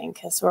last thing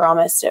because we're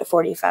almost at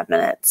 45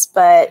 minutes.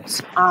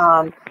 But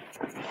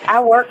I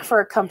work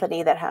for a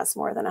company that has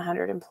more than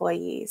 100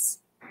 employees.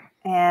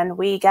 And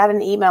we got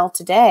an email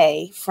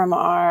today from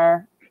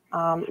our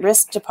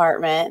risk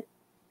department,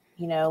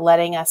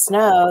 letting us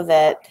know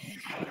that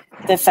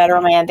the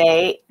federal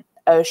mandate,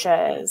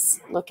 OSHA is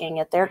looking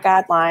at their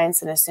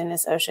guidelines. And as soon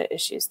as OSHA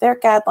issues their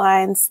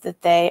guidelines,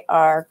 that they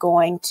are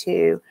going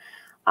to,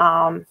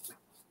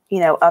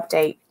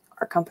 update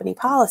our company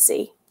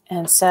policy.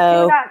 And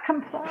so not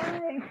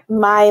complying.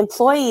 My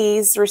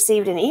employees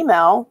received an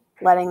email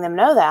letting them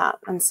know that.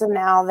 And so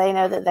now they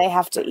know that they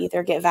have to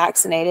either get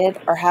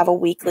vaccinated or have a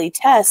weekly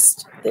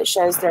test that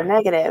shows they're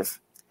negative.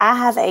 I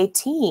have a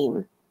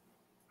team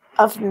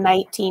of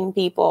 19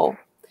 people.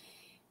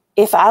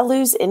 If I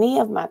lose any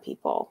of my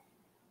people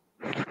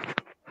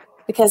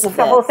because of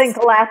the whole thing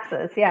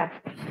collapses. Yeah.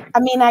 I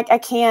mean, I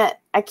can't,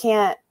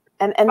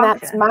 and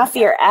that's my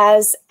fear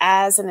as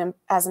an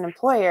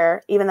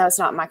employer, even though it's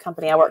not my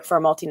company. I work for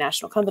a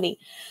multinational company,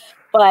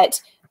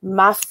 but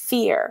my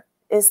fear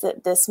is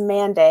that this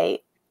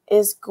mandate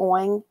is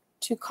going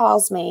to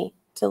cause me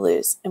to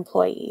lose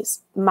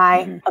employees.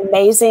 My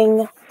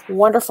amazing,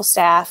 wonderful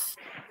staff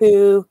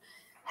who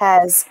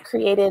has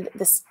created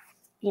this,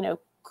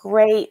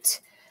 great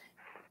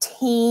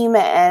team.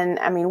 And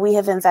I mean, we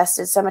have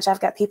invested so much. I've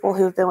got people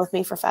who've been with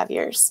me for 5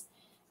 years.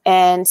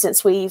 And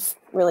since we've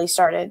really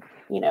started,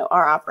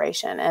 our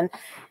operation. And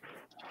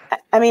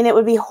I mean, it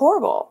would be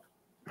horrible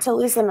to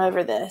lose them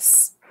over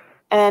this,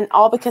 and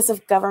all because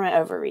of government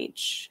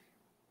overreach.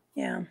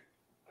 Yeah.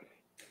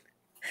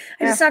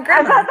 I thought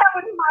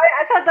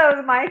that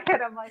was my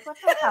kid. I'm like, what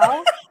the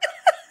hell?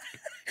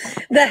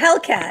 The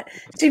Hellcat.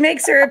 She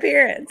makes her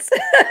appearance.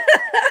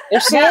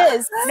 There she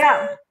is.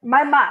 No,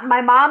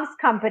 my mom's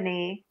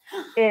company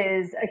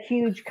is a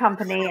huge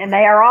company, and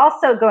they are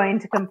also going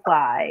to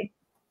comply.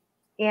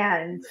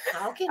 And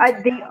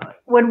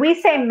when we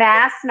say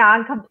mass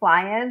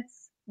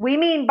noncompliance, we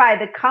mean by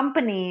the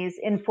companies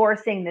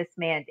enforcing this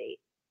mandate.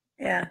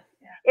 Yeah.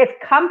 If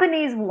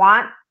companies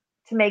want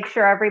to make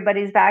sure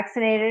everybody's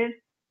vaccinated,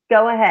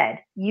 go ahead,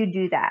 you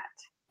do that.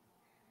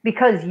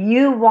 Because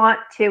you want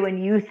to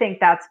and you think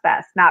that's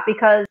best, not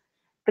because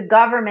the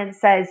government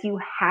says you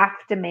have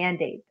to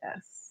mandate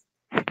this.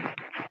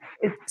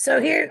 So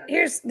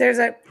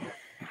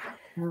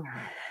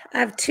I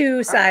have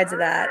two sides of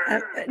that.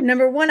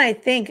 Number one, I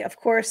think, of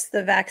course,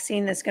 the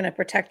vaccine is going to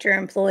protect your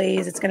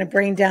employees. It's going to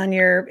bring down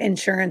your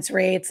insurance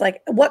rates.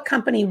 Like, what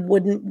company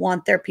wouldn't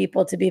want their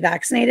people to be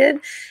vaccinated?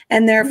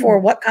 And therefore,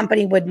 what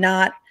company would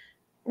not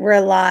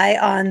rely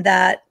on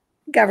that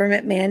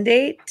government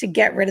mandate to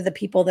get rid of the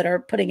people that are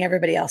putting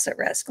everybody else at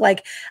risk?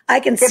 Like, I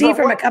can see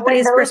from a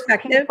company's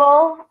perspective,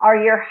 people are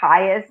your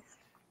highest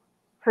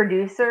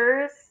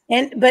producers.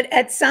 But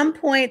at some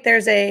point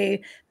there's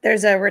a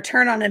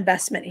return on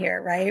investment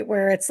here, right?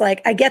 Where it's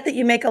like, I get that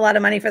you make a lot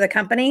of money for the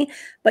company,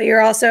 but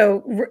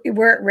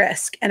we're at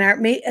risk. And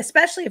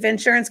especially if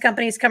insurance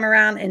companies come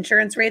around,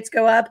 insurance rates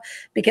go up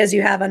because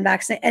you have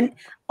unvaccinated. And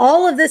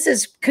all of this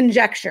is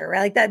conjecture,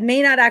 right? Like, that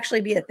may not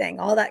actually be a thing.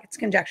 All that's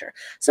conjecture.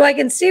 So I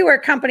can see where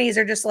companies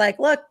are just like,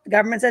 look, the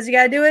government says you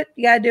got to do it.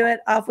 You got to do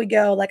it. Off we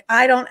go. Like,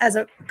 I don't, as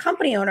a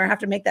company owner, have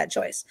to make that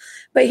choice.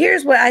 But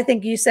here's what I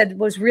think you said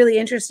was really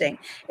interesting,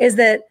 is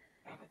that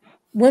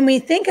when we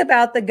think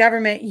about the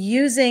government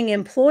using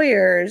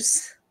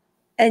employers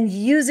and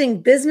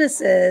using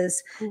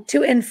businesses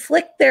to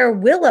inflict their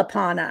will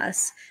upon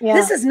us,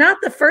 this is not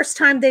the first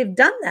time they've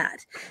done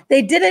that.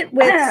 They did it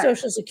with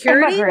Social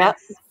Security.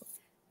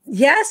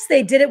 Yes,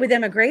 they did it with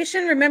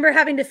immigration. Remember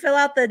having to fill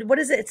out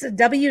it's a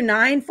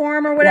W-9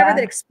 form or whatever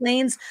that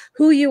explains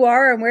who you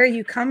are and where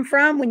you come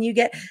from when you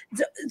get.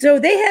 So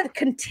they have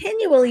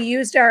continually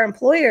used our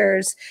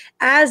employers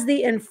as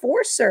the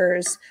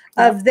enforcers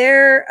of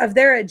their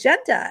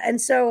agenda. And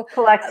so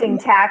collecting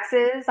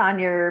taxes on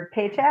your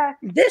paycheck.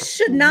 This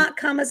should not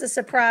come as a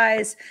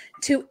surprise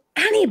to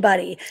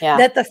anybody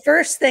that the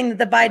first thing that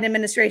the Biden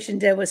administration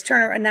did was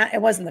turn around.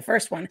 It wasn't the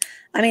first one.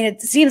 I mean,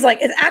 it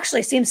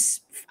actually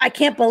seems, I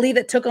can't believe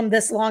it took them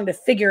this long to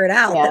figure it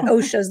out that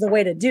OSHA is the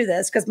way to do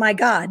this. Because my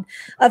God,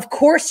 of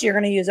course you're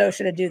going to use OSHA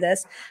to do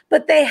this.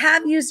 But they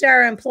have used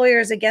our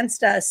employers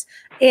against us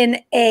in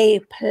a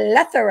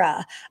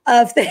plethora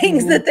of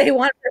things that they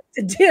want us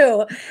to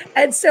do.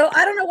 And so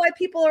I don't know why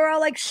people are all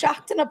like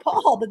shocked and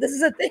appalled that this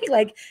is a thing.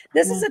 Like,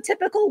 this is a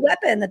typical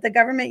weapon that the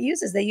government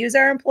uses. They use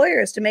our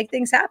employers to make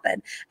things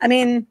happen. I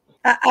mean,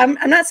 I'm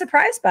not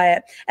surprised by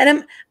it.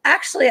 And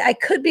I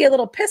could be a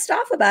little pissed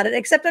off about it,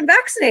 except I'm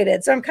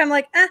vaccinated. So I'm kind of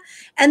like, eh.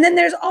 And then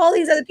there's all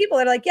these other people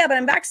that are like, yeah, but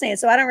I'm vaccinated,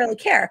 so I don't really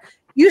care.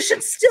 You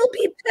should still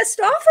be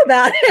pissed off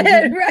about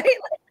it, right?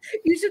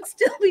 Like, you should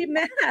still be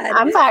mad.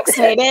 I'm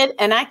vaccinated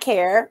and I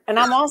care. And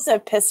I'm also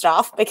pissed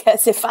off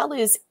because if I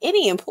lose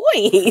any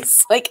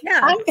employees, like,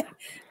 I don't.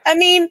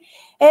 And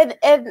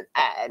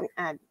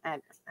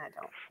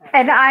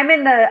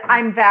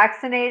I'm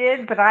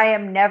vaccinated, but I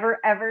am never,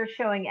 ever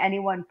showing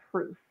anyone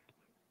proof.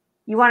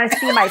 You want to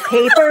see my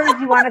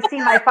papers? You want to see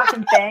my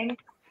fucking thing?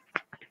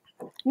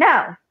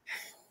 No.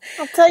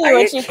 I'll tell you. Are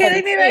what you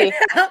kidding me right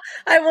now?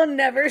 I will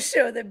never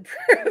show them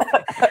proof.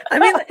 I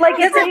mean, like,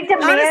 if they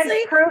demand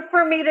proof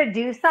for me to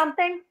do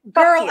something,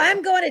 girl,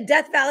 I'm going to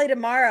Death Valley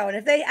tomorrow, and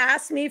if they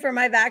asked me for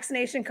my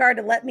vaccination card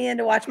to let me in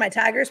to watch my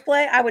Tigers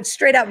play, I would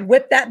straight up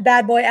whip that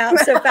bad boy out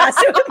so fast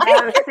it would make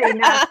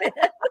it happen.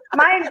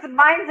 Mine's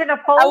in a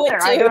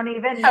folder. I don't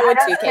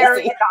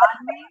carry it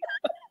on me.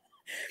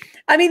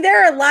 I mean,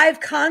 there are live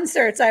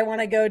concerts I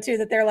want to go to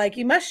that they're like,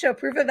 you must show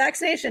proof of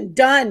vaccination.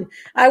 Done.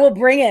 I will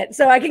bring it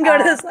so I can go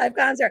to this live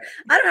concert.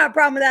 I don't have a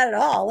problem with that at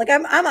all. Like,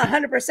 I'm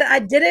 100%. I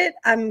did it.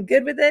 I'm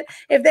good with it.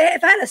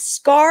 If I had a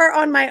scar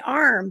on my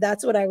arm,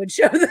 that's what I would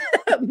show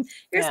them.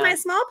 Here's my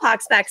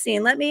smallpox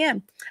vaccine. Let me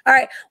in. All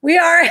right. We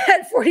are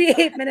at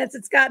 48 minutes.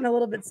 It's gotten a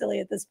little bit silly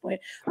at this point.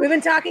 We've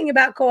been talking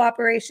about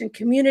cooperation,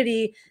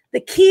 community. The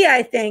key,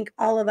 I think,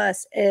 all of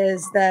us,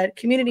 is that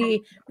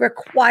community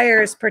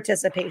requires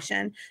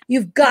participation.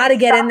 You've got to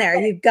get in there.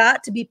 You've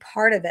got to be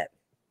part of it.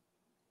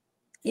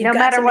 No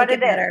matter what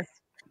it is.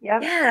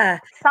 Yep. Yeah.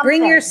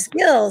 Bring your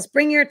skills,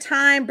 bring your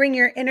time, bring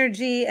your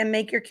energy, and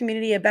make your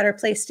community a better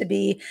place to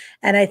be.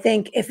 And I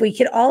think if we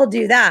could all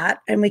do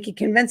that, and we could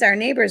convince our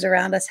neighbors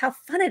around us how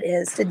fun it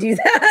is to do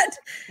that,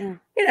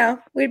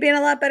 we'd be in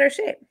a lot better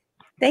shape.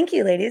 Thank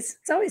you, ladies.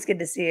 It's always good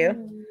to see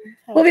you.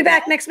 We'll be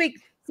back next week.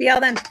 See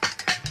y'all then.